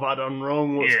 God, what have I done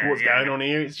wrong? What's going on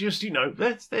here? It's just,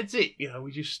 that's it.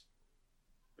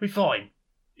 We're fine.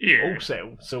 Yeah. All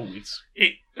settled, sorted.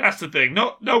 That's the thing.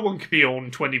 No one can be on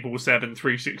 24/7,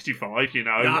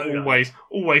 365,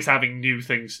 always having new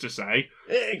things to say.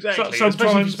 Yeah, exactly. Sometimes,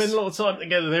 especially if you spend a lot of time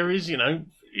together, there is,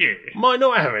 might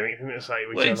not have anything to say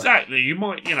with each other. Exactly. You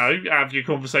might, have your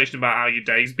conversation about how your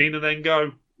day's been and then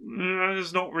go,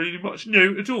 there's not really much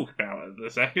new to talk about at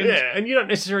the second. Yeah, and you don't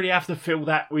necessarily have to fill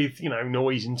that with,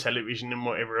 noise and television and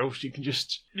whatever else. You can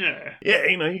just... Yeah. Yeah,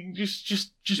 you can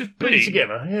just be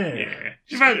together. Yeah.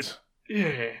 You've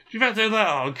had to have that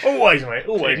hug. Always, mate.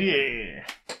 Always. Yeah.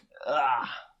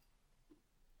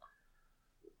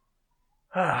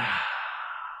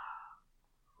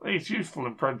 It's useful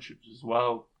in friendships as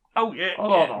well. Oh, yeah.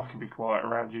 I can be quiet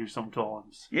around you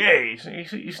sometimes. Yeah,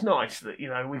 it's nice that,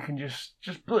 we can just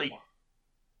be.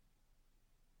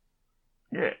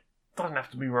 Yeah. Doesn't have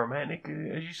to be romantic,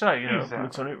 as you say, a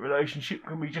platonic relationship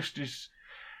can be just as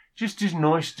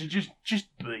nice to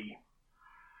just be.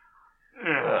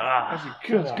 Yeah, that's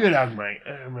a good hug, mate.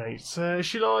 Mate.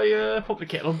 Shall I pop the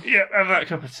kettle on? Yeah, have that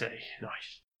cup of tea.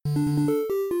 Nice.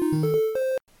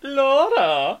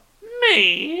 Laura!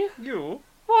 me? You?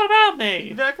 What about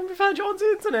me? Where can we find you on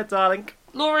the internet, darling?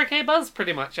 Laura K. Buzz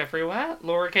pretty much everywhere.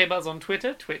 Laura K. Buzz on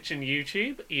Twitter, Twitch and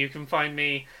YouTube. You can find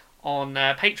me on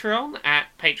Patreon at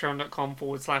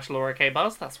patreon.com/Laura K.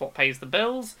 Buzz. That's what pays the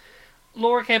bills.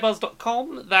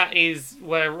 LauraKBuzz.com, that is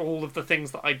where all of the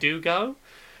things that I do go.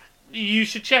 You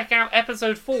should check out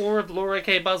episode 4 of Laura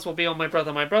K. Buzz will be on My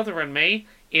Brother, and Me,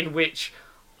 in which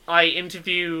I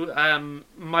interview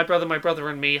My Brother,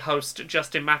 and Me host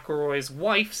Justin McElroy's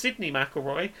wife, Sydney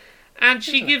McElroy, And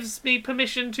she gives me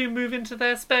permission to move into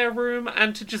their spare room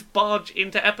and to just barge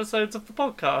into episodes of the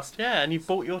podcast. Yeah, and you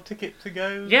bought your ticket to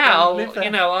go. Yeah, live there.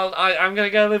 I'm going to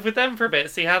go live with them for a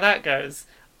bit, see how that goes.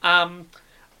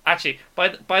 Actually,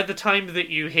 by the time that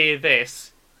you hear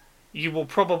this, you will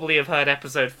probably have heard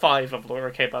episode 5 of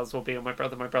Laura K. Buzz will be on My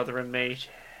Brother and Me.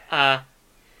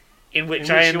 In which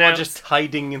I announced... you are just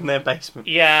hiding in their basement.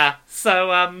 Yeah,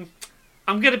 so I'm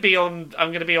gonna be on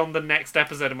the next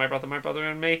episode of My Brother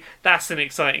and Me. That's an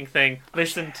exciting thing.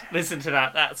 Listen to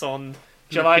that. That's on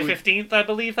July 15th, I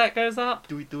believe that goes up.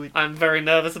 Do it. I'm very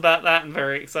nervous about that and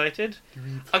very excited.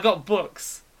 I got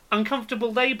books.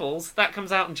 Uncomfortable Labels, that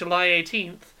comes out on July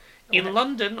 18th. In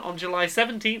London, on July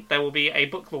 17th, there will be a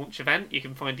book launch event. You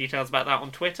can find details about that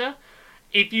on Twitter.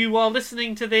 If you are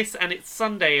listening to this and it's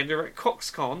Sunday and you're at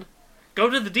CoxCon, go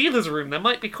to the dealer's room. There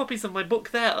might be copies of my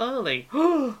book there early.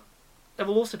 There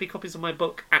will also be copies of my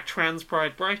book at Trans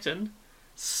Pride Brighton.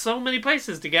 So many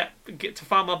places to get to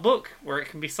find my book where it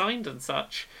can be signed and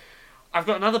such. I've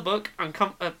got another book,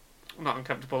 not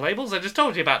Uncomfortable Labels, I just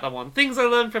told you about that one. Things I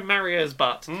Learned from Mario's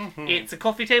Butt. Mm-hmm. It's a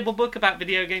coffee table book about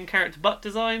video game character butt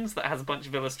designs that has a bunch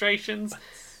of illustrations.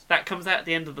 That comes out at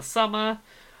the end of the summer.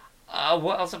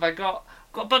 What else have I got?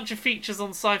 Got a bunch of features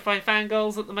on Sci-Fi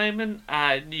Fangirls at the moment.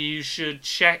 You should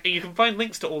check. You can find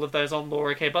links to all of those on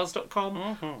laurakbuzz.com.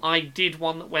 Mm-hmm. I did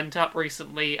one that went up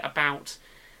recently about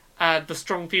the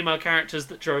strong female characters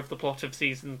that drove the plot of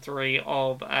Season 3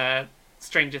 of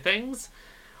Stranger Things.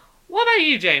 What about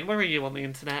you, Jane? Where are you on the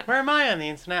internet? Where am I on the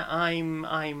internet? I'm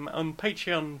on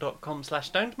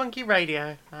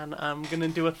patreon.com/don'tmonkeyradio, and I'm going to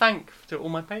do a thank to all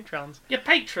my patrons. Your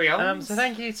Patreons? So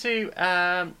thank you to...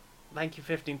 thank you,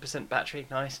 15% battery,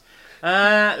 nice.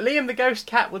 Liam the Ghost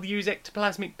Cat will use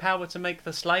ectoplasmic power to make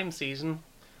the slime season.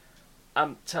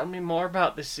 Tell me more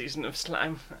about this season of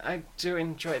slime. I do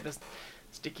enjoy the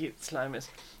sticky slime.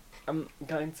 I'm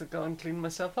going to go and clean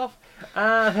myself off.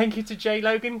 Thank you to Jay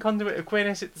Logan, Conduit of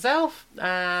Queerness itself,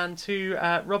 and to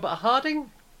Robert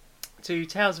Harding, to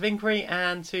Tales of Inquiry,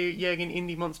 and to Jürgen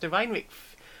Indie Monster Weinwick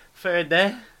for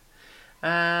there.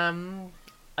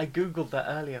 I googled that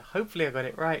earlier. Hopefully I got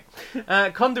it right.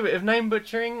 Conduit of Name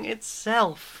Butchering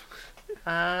itself.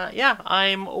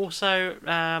 I'm also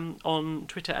on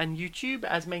Twitter and YouTube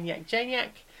as Maniac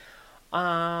Janiac.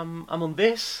 I'm on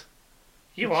this.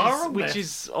 Which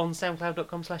is on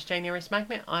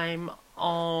soundcloud.com/JanieRSMagnet. I'm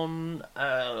on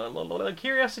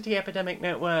Curiosity Epidemic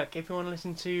Network if you want to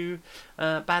listen to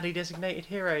Badly Designated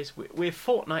Heroes. We're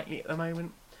fortnightly at the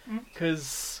moment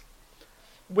because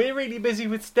we're really busy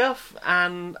with stuff,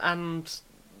 and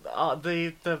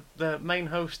the main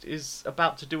host is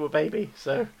about to do a baby.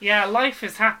 So yeah, life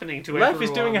is happening to everyone. Life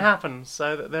is doing happen,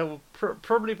 so that there will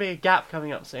probably be a gap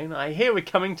coming up soon. I hear we're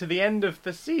coming to the end of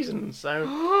the season, so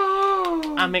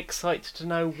I'm excited to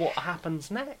know what happens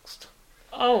next.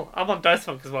 Oh, I'm on Dice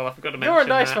Funk as well. I forgot to mention that. You're on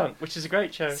Dice Funk, which is a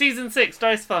great show. Season 6,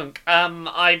 Dice Funk.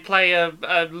 I play a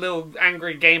little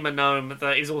angry gamer gnome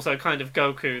that is also kind of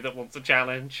Goku that wants a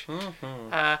challenge.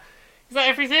 Mm-hmm. Is that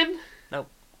everything? Nope.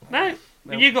 No?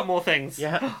 Nope. You got more things.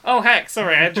 Yeah. Oh, heck,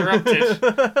 sorry, I interrupted.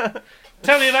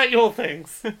 Tell me about your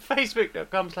things.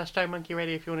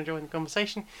 Facebook.com/Don'tMonkeyRadio if you want to join the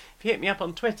conversation. If you hit me up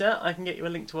on Twitter, I can get you a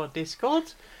link to our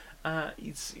Discord.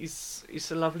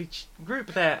 It's a lovely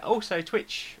group there. Also,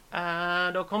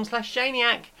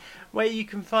 Twitch.com/Janiac, where you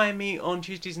can find me on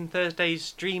Tuesdays and Thursdays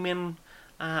streaming.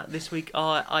 This week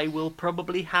I will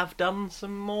probably have done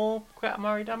some more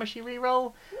Katamari Damacy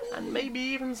reroll, and maybe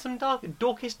even some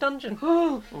Dorkiest Dungeon.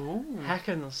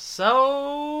 Heckin'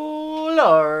 so,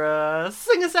 Laura,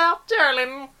 sing us out,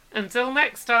 darling. Until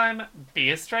next time, be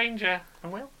a stranger. I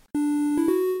will.